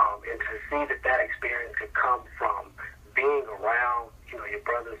 And to see that experience could come from being around, your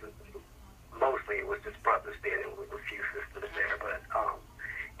brothers. Mostly it was just brothers then, and with a few sisters there. But,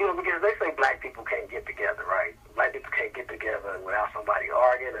 because they say black people can't get together, right? Black people can't get together without somebody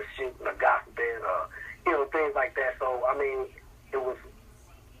arguing or shooting or gossiping or, things like that. So, I mean, it was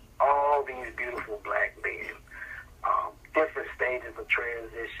all these beautiful black men, different stages of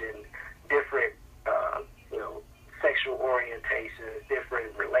transition, different, sexual orientations,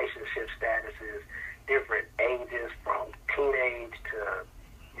 different relationship statuses, different ages from teenage to,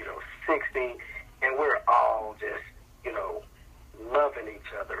 60, and we're all just, loving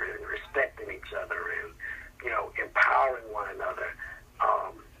each other and respecting each other and, empowering one another.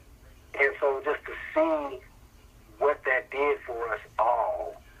 And so just to see what that did for us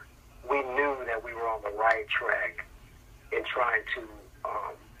all, we knew that we were on the right track in trying to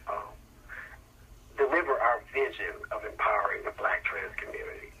deliver our vision of empowering the black trans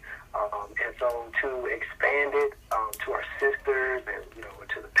community. And so to expand it to our sisters and,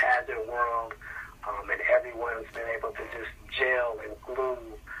 to the pageant world, and everyone's been able to just gel and glue,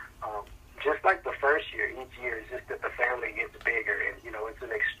 just like the first year. Each year is just that the family gets bigger, and, it's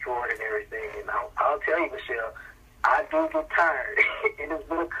an extraordinary thing. And I'll tell you, Michelle, I do get tired. And it's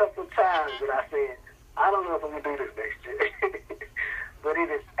been a couple of times that I said, I don't know if I'm going to do this next year. But it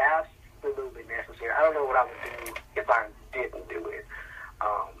is absolutely necessary. I don't know what I would do if I didn't do it.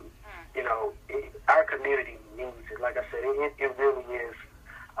 Our community needs it. Like I said, it really is.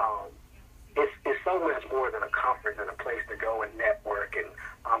 It's so much more than a conference and a place to go and network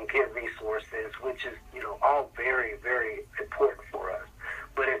and get resources, which is, all very, very important for us.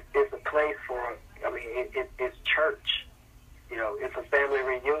 But it's a place for, it's church. It's a family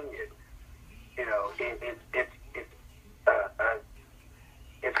reunion.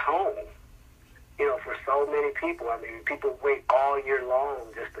 It's home. For so many people. People wait all year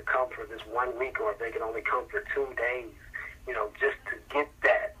long just to come for this 1 week, or if they can only come for 2 days, just to get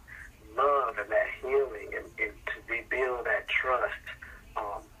that love and that healing and to rebuild that trust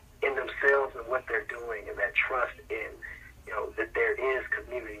in themselves and what they're doing, and that trust in, that there is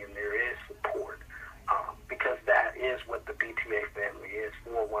community and there is support, because that is what the BTA family is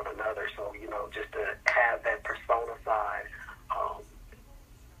for one another. So, just to have that personified,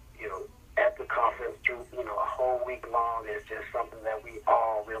 at the conference through, a whole week long is just something that we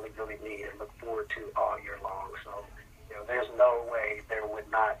all really, really need and look forward to all year long. So, there's no way there would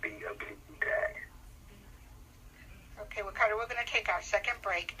not be a BTA. Okay, well, Carter, we're going to take our second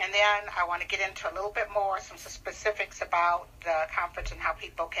break, and then I want to get into a little bit more, some specifics about the conference and how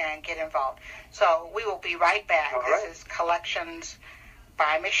people can get involved. So we will be right back. All this right. is Collections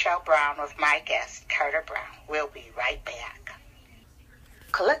by Michelle Brown with my guest, Carter Brown. We'll be right back.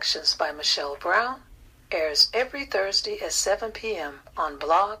 Collections by Michelle Brown airs every Thursday at 7 p.m. on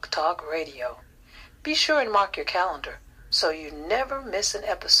Blog Talk Radio. Be sure and mark your calendar so you never miss an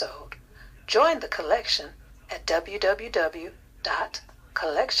episode. Join the collection at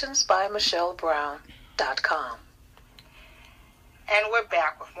www.collectionsbymichellebrown.com. And we're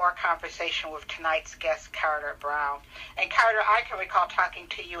back with more conversation with tonight's guest, Carter Brown. And Carter, I can recall talking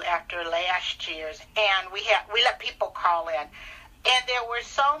to you after last year's, and we let people call in. And there were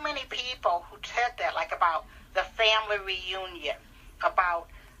so many people who said that, like about the family reunion, about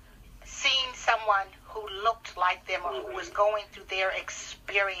seeing someone who looked like them or who was going through their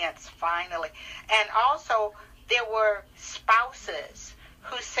experience finally. And also, there were spouses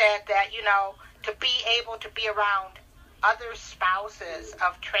who said that, to be able to be around other spouses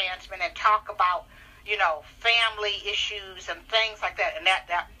of trans men and talk about, family issues and things like that. And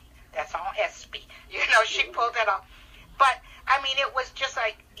that's on SB. She pulled that off. But, it was just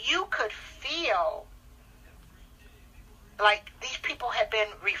like you could feel like these people had been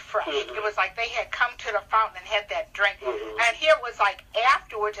refreshed. Mm-hmm. It was like they had come to the fountain and had that drink. Mm-hmm. And here it was like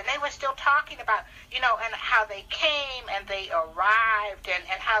afterwards, and they were still talking about, and how they came and they arrived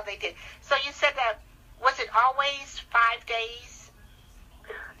and how they did. So you said that, was it always 5 days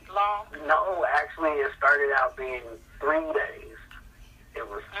long? No, actually it started out being 3 days. It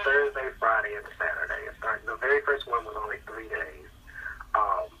was Thursday, Friday, and Saturday. The very first one was only 3 days.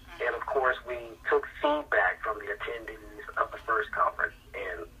 And, of course, we took feedback from the attendees of the first conference,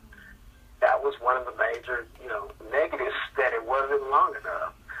 and that was one of the major, negatives, that it wasn't long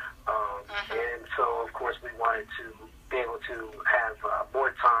enough. And so, of course, we wanted to be able to have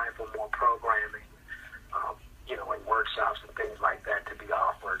more time for more programming, and workshops and things like that to be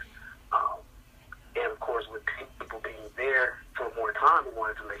offered. And, of course, with people being there for more time, we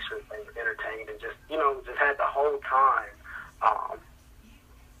wanted to make sure they were entertained and just had the whole time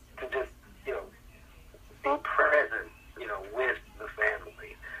to just, be present, with the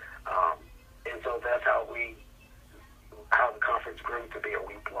family. And so that's how the conference grew to be a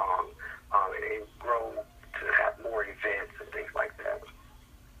week long, and it grew to have more events and things like that.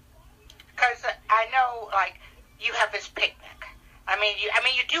 Because I know, you have this picnic.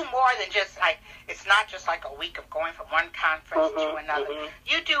 You do more than just, it's not just like a week of going from one conference to another. Mm-hmm.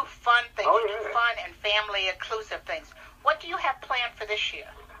 You do fun things. You do fun and family-inclusive things. What do you have planned for this year?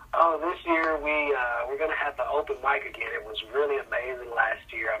 Oh, this year we're going to have the open mic again. It was really amazing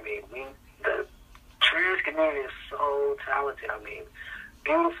last year. The trans community is so talented.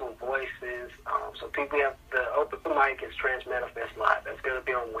 Beautiful voices. So people have the open mic is Trans Manifest Live. That's going to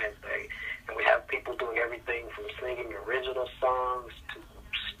be on Wednesday. And we have people doing everything from singing original songs to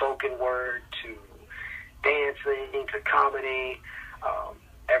spoken word to dancing to comedy,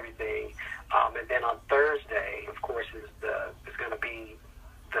 everything. And then on Thursday, of course, is going to be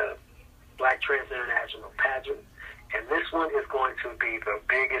the Black Trans International Pageant. And this one is going to be the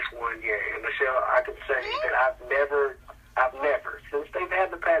biggest one yet. And Michelle, I can say that I've never, since they've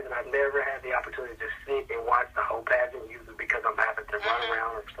had the pageant, I've never had the opportunity to sit and watch the whole pageant, usually because I'm having to run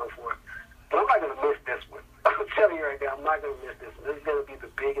around or so forth. But I'm not going to miss this one. I'm telling you right now, I'm not going to miss this one. This is going to be the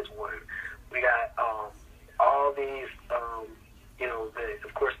biggest one. We got all these,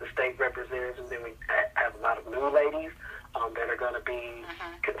 of course, the state representatives, and then we have a lot of new ladies that are going to be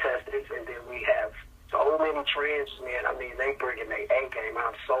contestants, and then we have so many trans men. They bring in their A game.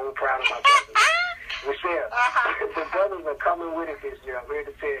 I'm so proud of my brothers. Michelle, the brothers are coming with it this year. I'm here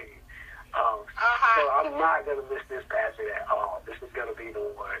to tell you. So I'm not going to miss this pageant at all. This is going to be the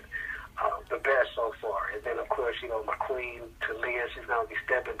one, the best so far. And then, of course, my queen, Talia, she's going to be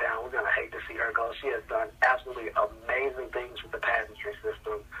stepping down. We're going to hate to see her go. She has done absolutely amazing things with the pageantry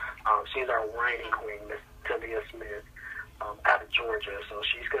system. She's our reigning queen, Miss Talia Smith, out of Georgia. So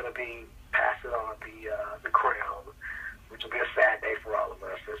she's going to be passing on the crown, which will be a sad day for all of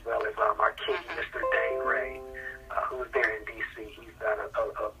us, as well as our king, Mr. Dane Ray, who's there in D.C. He's done a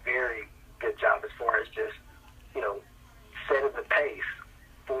very good job as far as just, setting the pace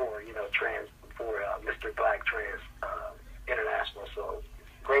for, Mr. Black Trans International. So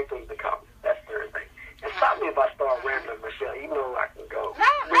great things to come. That's Thursday. And stop me if I start rambling, Michelle. You know I can go. No.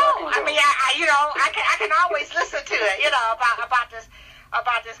 I can always listen to it,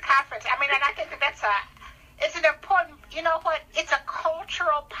 about this conference. And I think that's it's an important, it's a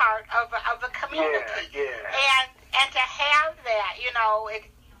cultural part of the community. Yeah. And to have that,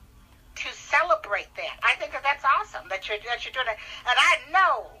 to celebrate that, I think that's awesome that you're doing it. And I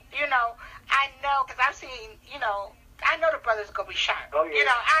know, because I've seen, I know the brothers are going to be sharp. Oh, yeah.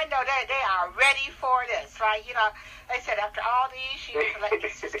 I know they are ready for this, right? They said after all these years, let the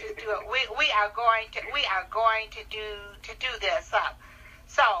sisters do it. We are going to do this up.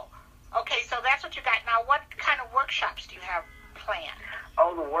 So Okay, so that's what you got. Now, what kind of workshops do you have planned?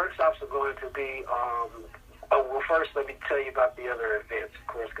 Oh, the workshops are going to be, well, first let me tell you about the other events, of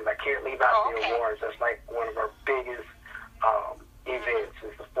course, because I can't leave out the awards. That's like one of our biggest events.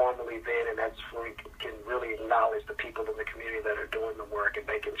 It's a formal event, and that's where we can really acknowledge the people in the community that are doing the work and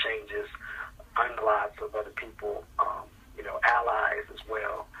making changes on the lives of other people, allies as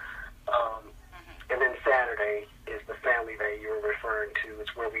well. And then Saturday is the family day you're referring to.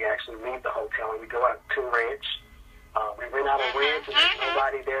 It's where we actually leave the hotel and we go out to a ranch. We rent out a ranch and there's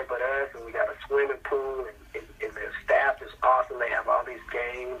nobody there but us, and we got a swimming pool, and the staff is awesome. They have all these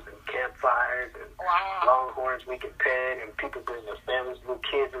games and campfires and longhorns we can pet, and people bring their families, little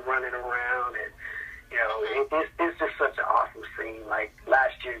kids are running around, and it's just such an awesome scene. Like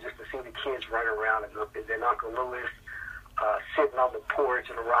last year, just to see the kids running around and then Uncle Lewis sitting on the porch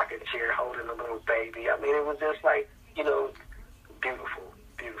in a rocking chair holding a little baby. I mean, it was just like, beautiful.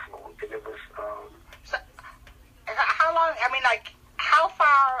 And it was... So, how long, how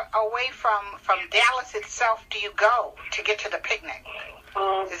far away from Dallas itself do you go to get to the picnic?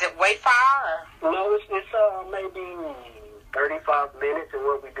 Is it way far? Or? No, it's maybe 35 minutes, and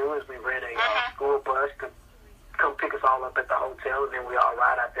what we do is we rent a school bus to come pick us all up at the hotel, and then we all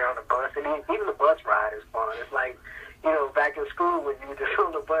ride out there on the bus. And even the bus ride is fun. It's like, back in school when you were just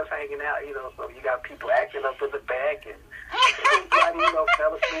on the bus hanging out, so you got people acting up in the back, and everybody,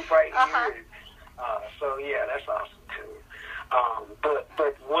 fell asleep right here. So, yeah, that's awesome, too.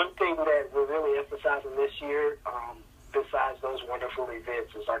 But one thing that we're really emphasizing this year, besides those wonderful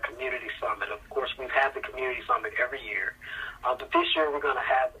events, is our community summit. Of course, we've had the community summit every year. But this year we're going to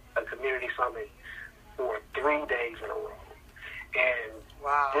have a community summit for 3 days in a row. And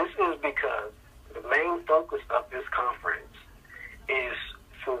this is because the main focus of this conference is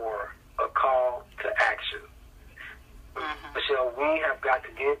for a call to action. Michelle, we have got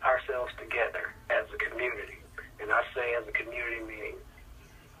to get ourselves together as a community. And I say as a community meaning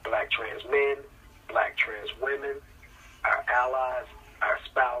Black trans men, Black trans women, our allies, our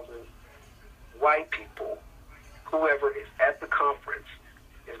spouses, white people, whoever is at the conference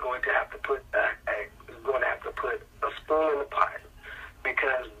is going to have to put a spoon in the pot,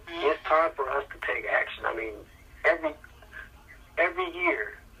 because it's time for us to take action. I mean, every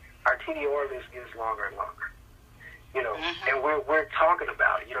year our TDR list gets longer and longer. And we're talking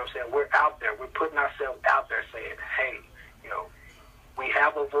about it. You know what I'm saying? We're out there. We're putting ourselves out there saying, hey, we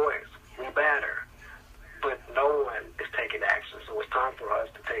have a voice. We matter. But no one is taking action. So it's time for us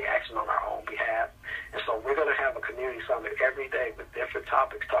to take action on our own behalf. And so we're going to have a community summit every day with different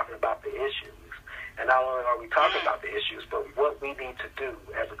topics talking about the issues. And not only are we talking about the issues, but what we need to do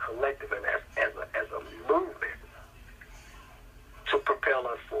as a collective and as a movement to propel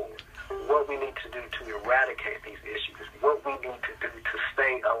us forward. What we need to do to eradicate these issues. What we need to do to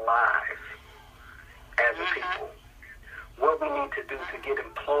stay alive as a people. What we need to do to get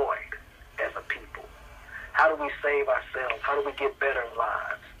employed as a people. How do we save ourselves? How do we get better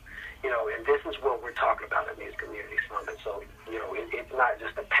lives? And this is what we're talking about in these community summits. So, it's not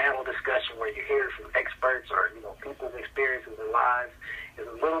just a panel discussion where you hear from experts or, people's experiences and lives. There's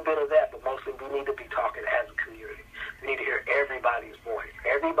a little bit of that, but mostly we need to be talking as a community. We need to hear everybody's voice.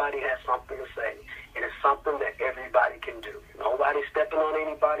 Everybody has something to say, and it's something that everybody can do. Nobody's stepping on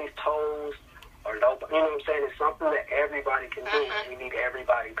anybody's toes, or nobody, you know what I'm saying? It's something that everybody can do, and we need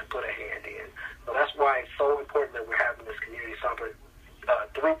everybody to put a hand in. So that's why it's so important that we're having this community summit,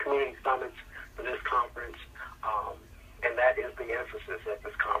 3 community summits for this conference, and that is the emphasis at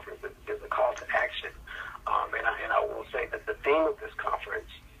this conference, is a call to action. And I will say that the theme of this conference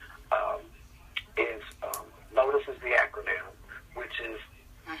is, notice is the acronym, which is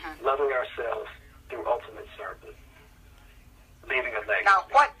loving ourselves through ultimate service, leaving a legacy. Now,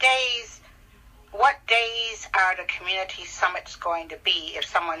 what days are the community summits going to be if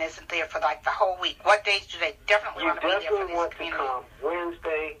someone isn't there for like the whole week? What days do they definitely want to be there for this community? You definitely want to come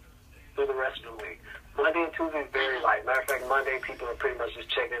Wednesday through the rest of the week. Monday and Tuesday is very light. Matter of fact, Monday people are pretty much just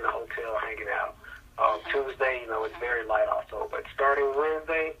checking in the hotel, hanging out. Tuesday, it's very light also. But starting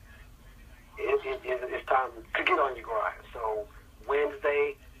Wednesday, it's time to get on your grind. So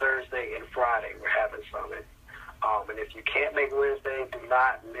Wednesday, Thursday, and Friday we're having summit. And if you can't make Wednesday, do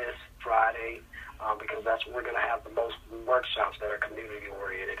not miss Friday, because that's when we're going to have the most workshops that are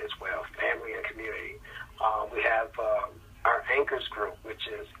community-oriented as well, family and community. We have our anchors group, which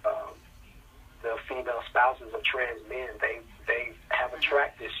is the female spouses of trans men. They have a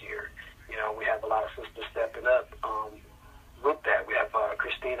track this year. We have a lot of sisters stepping up with that. We have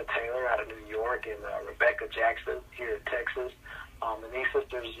Christina Taylor out of New York and Rebecca Jackson here in Texas. And these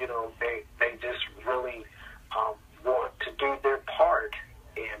sisters, they just really want to do their part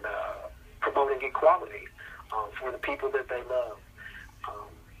in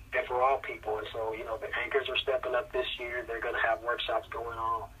people. And so, the anchors are stepping up this year. They're going to have workshops going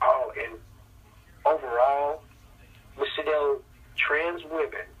on. Oh, and overall, Michelle, trans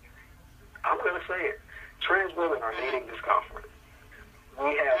women, I'm going to say it, trans women are leading this conference.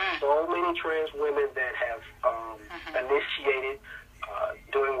 We have so many trans women that have initiated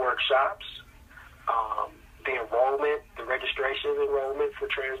doing workshops. The enrollment, the registration enrollment for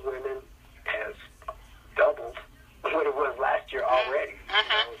trans women has doubled what it was last year already.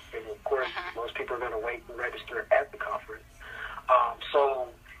 And of course, most people are going to wait and register at the conference. So,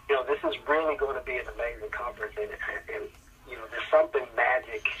 this is really going to be an amazing conference, and there's something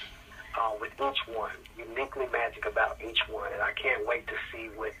magic with each one, uniquely magic about each one, and I can't wait to see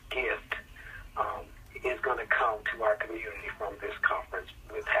what gift is going to come to our community from this conference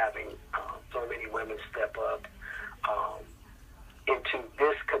with having so many women step up into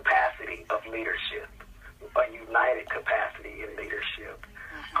this capacity of leadership, a united capacity in leadership,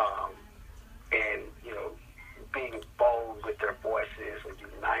 and, being bold with their voices,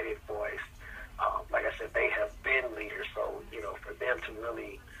 a united voice. Like I said, they have been leaders, so, for them to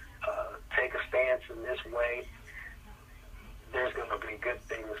really take a stance in this way, there's going to be good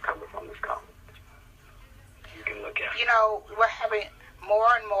things coming from this conference. You can look at. We're having more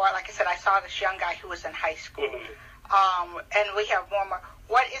and more, like I said, I saw this young guy who was in high school, and we have more and more.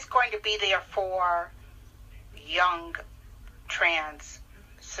 What is going to be there for young trans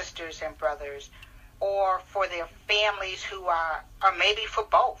sisters and brothers, or for their families who are, or maybe for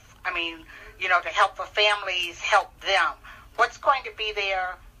both? I mean, to help the families help them. What's going to be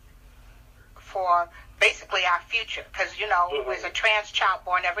there for basically our future? Because, there's a trans child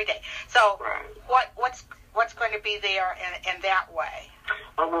born every day. So what's going to be there in that way?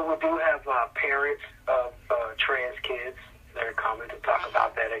 Well, we do have parents of trans kids that are coming to talk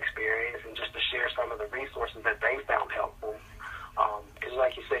about that experience and just to share some of the resources that they found helpful. Because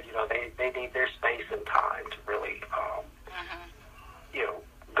like you said, they need their space and time to really,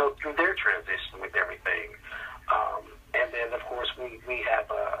 go through their transition with everything. And then, of course, we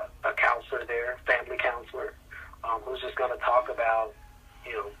have a counselor there, family counselor, who's just going to talk about,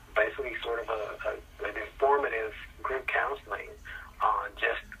 basically sort of an informative group counseling on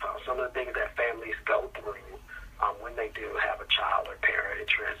just some of the things that families go through when they do have a child or parent in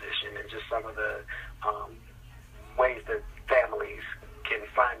transition, and just some of the ways that families can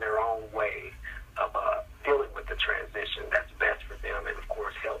find their own way of dealing with the transition that's best for them and, of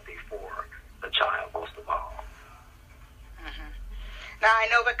course, healthy for the child most of all. Now I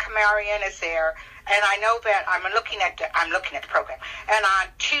know that Kamarian is there, and I know that I'm looking at the program. And on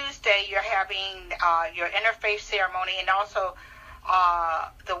Tuesday you're having your interfaith ceremony, and also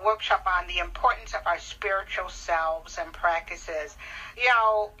the workshop on the importance of our spiritual selves and practices.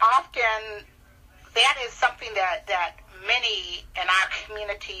 Often that is something that many in our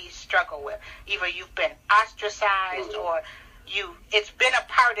community struggle with. Either you've been ostracized, or it's been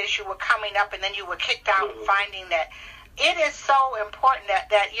a part as you were coming up, and then you were kicked out, finding that it is so important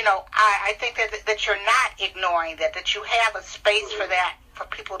that I think that you're not ignoring that you have a space for that, for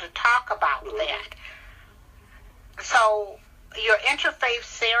people to talk about that. So your interfaith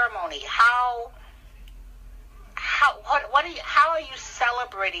ceremony, how are you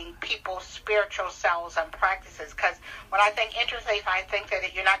celebrating people's spiritual selves and practices? Because when I think interfaith, I think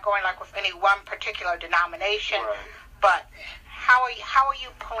that you're not going like with any one particular denomination, but how are you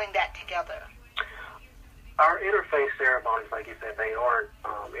pulling that together? Our interfaith ceremonies, like you said, they aren't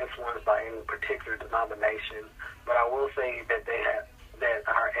influenced by any particular denomination, but I will say that that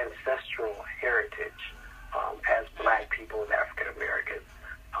our ancestral heritage as Black people and African Americans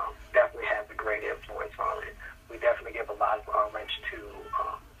definitely has a great influence on it. We definitely give a lot of homage to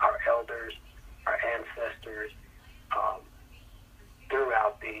our elders, our ancestors,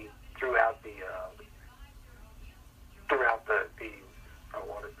 throughout the I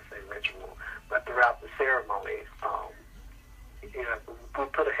wanted to say ritual, but throughout the ceremony, we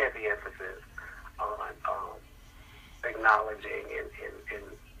put a heavy emphasis on acknowledging and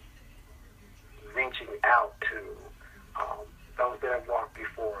reaching out to those that have walked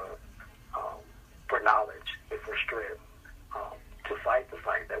before us for knowledge and for strength to fight the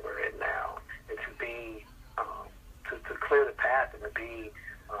fight that we're in now, and to be to clear the path and to be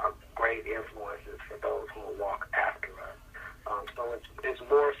great influences for those who will walk after us. So it's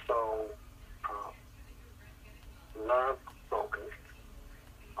more so love focused,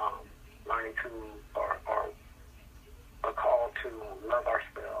 learning to or a call to love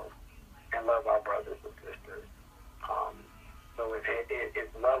ourselves and love our brothers and sisters. So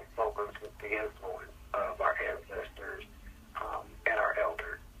it's love focused with the influence of our ancestors and our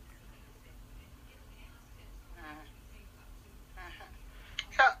elders.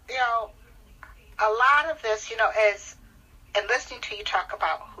 So, a lot of this, is, and listening to you talk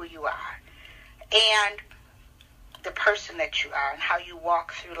about who you are and the person that you are and how you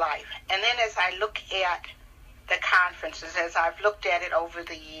walk through life. And then as I look at the conferences, as I've looked at it over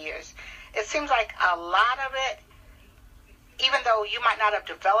the years, it seems like a lot of it, even though you might not have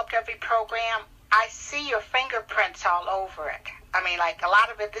developed every program, I see your fingerprints all over it. I mean, like a lot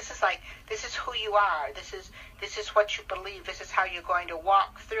of it, this is who you are. This is what you believe. This is how you're going to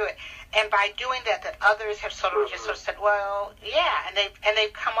walk through it. And by doing that others have sort of said, well, yeah, and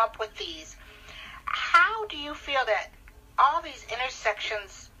they've come up with these. How do you feel that all these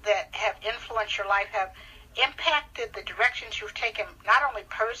intersections that have influenced your life have impacted the directions you've taken, not only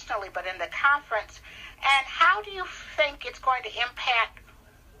personally but in the conference? And how do you think it's going to impact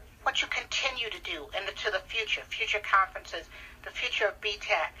what you continue to do into the future conferences, the future of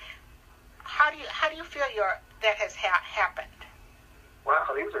BTAC? How do you feel that has happened?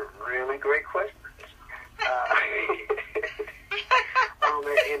 Wow, these are really great questions.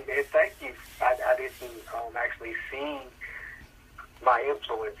 And thank you. I didn't actually see my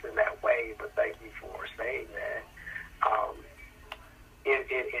influence in that way, but thank you for saying that. And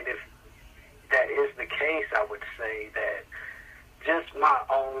if that is the case, I would say that just my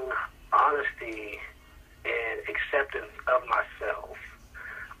own honesty and acceptance of myself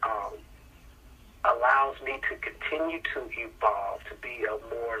allows me to continue to evolve to be a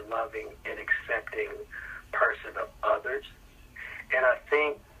more loving and accepting person of others. And I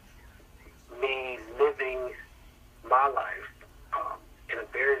think me living my life in a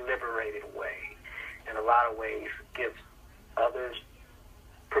very liberated way, in a lot of ways, gives others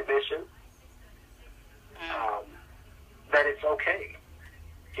permission that it's okay,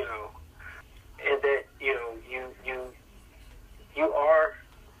 and that you are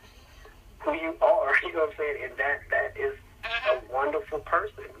who you are, you know what I'm saying, and that is a wonderful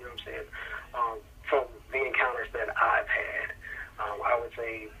person, you know what I'm saying. From the encounters that I've had, I would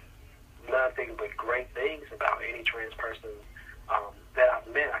say nothing but great things about any trans person that I've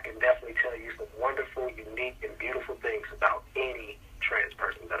met. I can definitely tell you some wonderful, unique, and beautiful things about any trans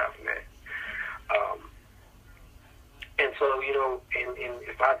person that I've met. And so, and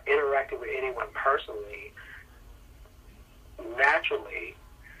if I've interacted with anyone personally, naturally,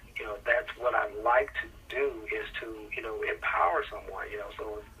 that's what I like to do is to, empower someone,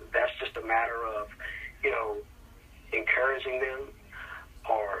 so that's just a matter of, encouraging them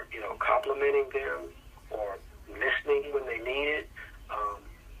or, complimenting them or listening when they need it.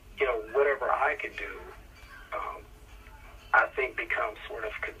 Whatever I can do, I think becomes sort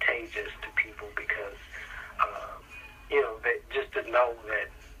of contagious to people because, that just to know that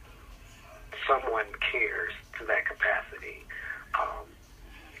someone cares to that capacity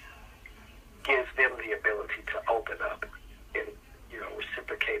gives them the ability to open up and,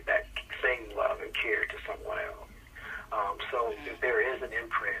 reciprocate that same love and care to someone else. So if there is an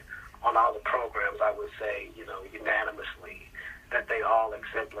imprint on all the programs, I would say, unanimously that they all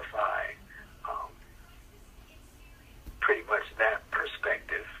exemplify pretty much that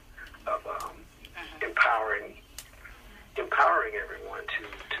perspective of empowering everyone to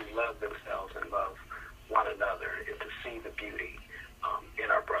love themselves and love one another and to see the beauty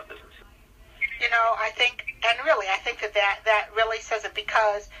in our brothers and sisters. I think that really says it,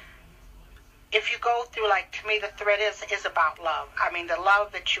 because if you go through, to me, the thread is about love. I mean, the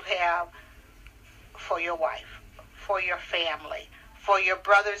love that you have for your wife, for your family, for your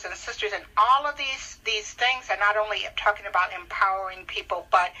brothers and sisters, and all of these things are not only talking about empowering people,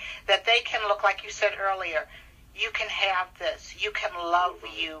 but that they can look, like you said earlier, you can have this, you can love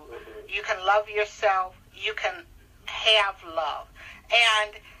you, you can love yourself, you can have love.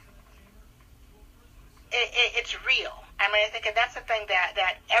 And it's real. I mean, I think that's the thing that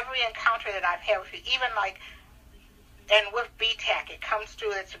every encounter that I've had with you, even and with BTAC, it comes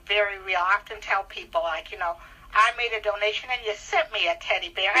through, it's very real. I often tell people, I made a donation and you sent me a teddy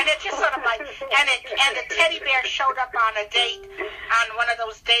bear. And it's just sort of and the teddy bear showed up on a date, on one of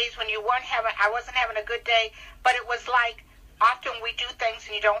those days when I wasn't having a good day, but it was often we do things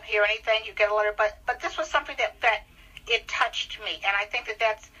and you don't hear anything, you get a letter, but this was something that it touched me. And I think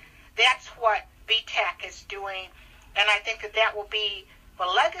that's what BTAC is doing. And I think that will be the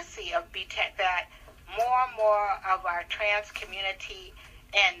legacy of BTAC, that more and more of our trans community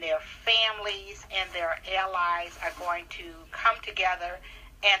and their families and their allies are going to come together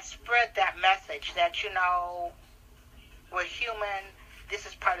and spread that message that, we're human. This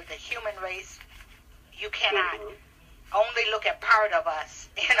is part of the human race. You cannot only look at part of us,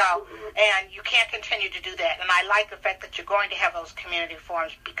 and you can't continue to do that. And I like the fact that you're going to have those community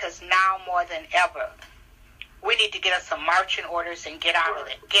forums, because now more than ever, we need to get us some marching orders and get out of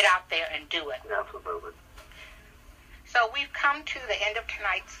it. Get out there and do it. Absolutely. So we've come to the end of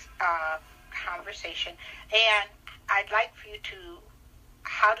tonight's conversation, and I'd like for you to,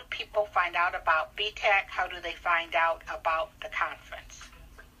 how do people find out about BTAC? How do they find out about the conference?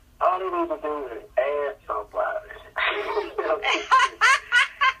 All they need to do is ask somebody.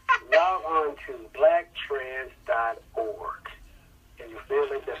 Log on to blacktrans.org, and you feel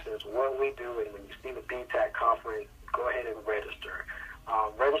like this is what we do, and when you see the BTAC conference, go ahead and register.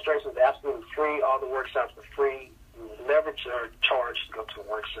 Registration is absolutely free. All the workshops are free. You never charge to go to a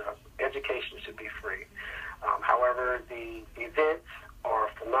workshop. Education should be free. However, the events are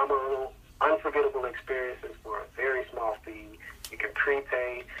phenomenal, unforgettable experiences for a very small fee. You can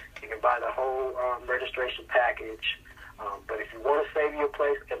prepay. You can buy the whole registration package. But if you want to save your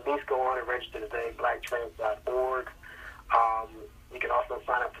place, at least go on and register today, blacktrans.org. You can also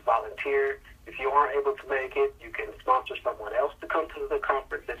sign up to volunteer. If you aren't able to make it, you can sponsor someone else to come to the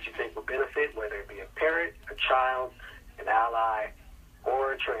conference that you think will benefit, whether it be a parent, a child, an ally,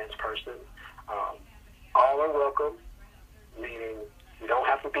 or a trans person. All are welcome, meaning you don't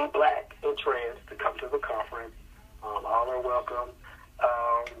have to be black and trans to come to the conference. All are welcome.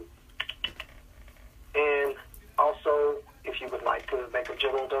 And also, if you would like to make a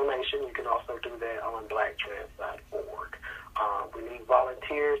general donation, you can also do that on blacktrans.org. We need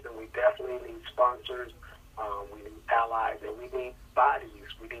volunteers, and we definitely need sponsors. We need allies, and we need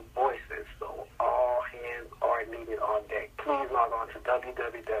bodies. We need voices. So all hands are needed on deck. Please log on to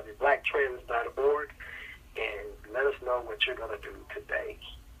www.blacktrans.org and let us know what you're going to do today.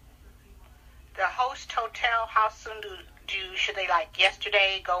 The host hotel, how soon should they, like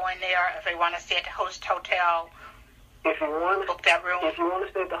yesterday, go in there if they want to stay at the host hotel? If you want book that room. If you want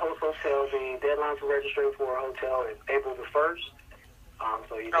to stay at the host hotel, the deadline for registering for a hotel is April the 1st.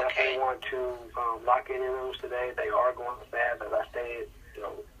 So you definitely want to lock in your rooms today. They are going fast. As I said,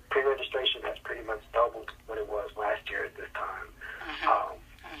 pre-registration has pretty much doubled what it was last year at this time.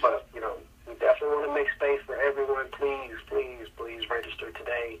 But, we definitely want to make space for everyone. Please, please, please register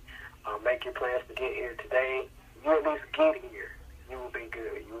today. Make your plans to get here today. You at least get here. You will be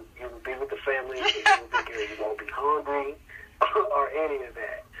good. You will be with the family. You will be good. You won't be hungry or any of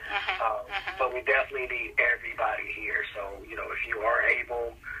that. But we definitely need everybody here. So, if you are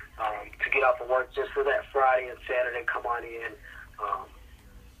able to get off of work just for that Friday and Saturday, come on in.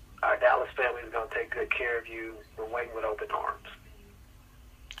 Our Dallas family is going to take good care of you. We're waiting with open arms.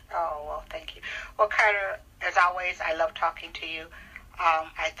 Oh, well, thank you. Well, Carter, as always, I love talking to you.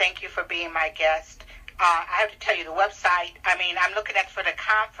 I thank you for being my guest. I have to tell you, the website, I'm looking at for the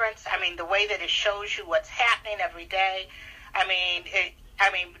conference. The way that it shows you what's happening every day.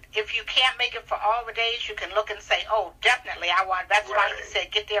 If you can't make it for all the days, you can look and say, oh, definitely, that's why he said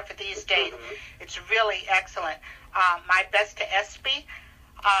get there for these days. It's really excellent. My best to SB,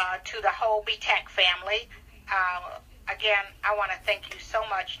 to the whole BTAC family. Again, I want to thank you so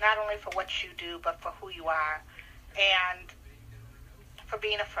much, not only for what you do, but for who you are and for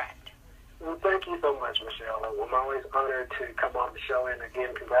being a friend. Well, thank you so much, Michelle. I'm always honored to come on the show, and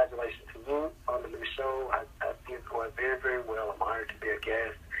again, congratulations to you on the new show. I see it's going very, very well. I'm honored to be a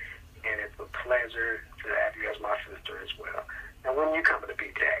guest, and it's a pleasure to have you as my sister as well. And when you come to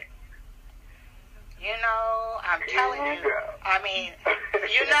BTAC? I'm telling you.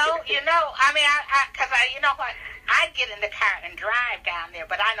 I'd get in the car and drive down there,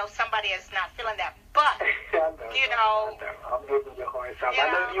 but I know somebody is not feeling that. But, I'm giving you a hard time. I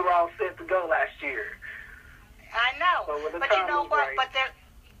know you were all set to go last year. I know. But you know what? Right.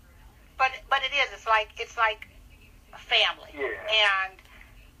 But it is. It's like family. Yeah. And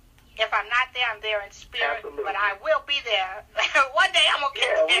if I'm not there, I'm there in spirit. Absolutely. But I will be there. One day I'm going to get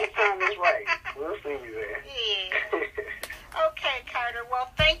there. When the time is right. We'll see you there. Yeah. Okay, Carter. Well,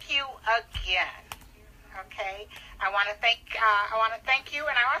 thank you again. Okay. I want to thank you,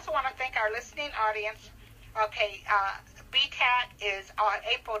 and I also want to thank our listening audience. Okay. BTAC is on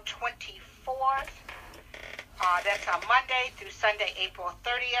April 24th. That's on Monday through Sunday, April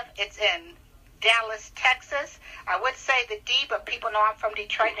 30th. It's in Dallas, Texas. I would say the D, but people know I'm from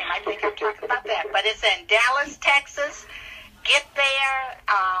Detroit. They might think I'm talking about that. But it's in Dallas, Texas. Get there.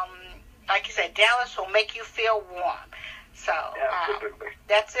 Like you said, Dallas will make you feel warm. So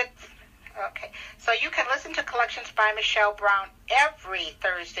that's it. Okay. So you can listen to Collections by Michelle Brown every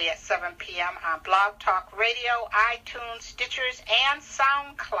Thursday at 7 p.m. on Blog Talk Radio, iTunes, Stitchers, and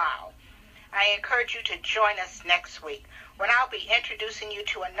SoundCloud. I encourage you to join us next week when I'll be introducing you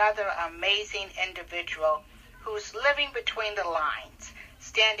to another amazing individual who's living between the lines,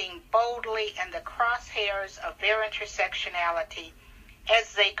 standing boldly in the crosshairs of their intersectionality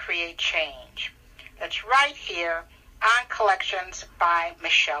as they create change. It's right here on Collections by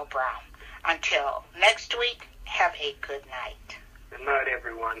Michelle Brown. Until next week, have a good night. Good night,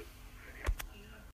 everyone.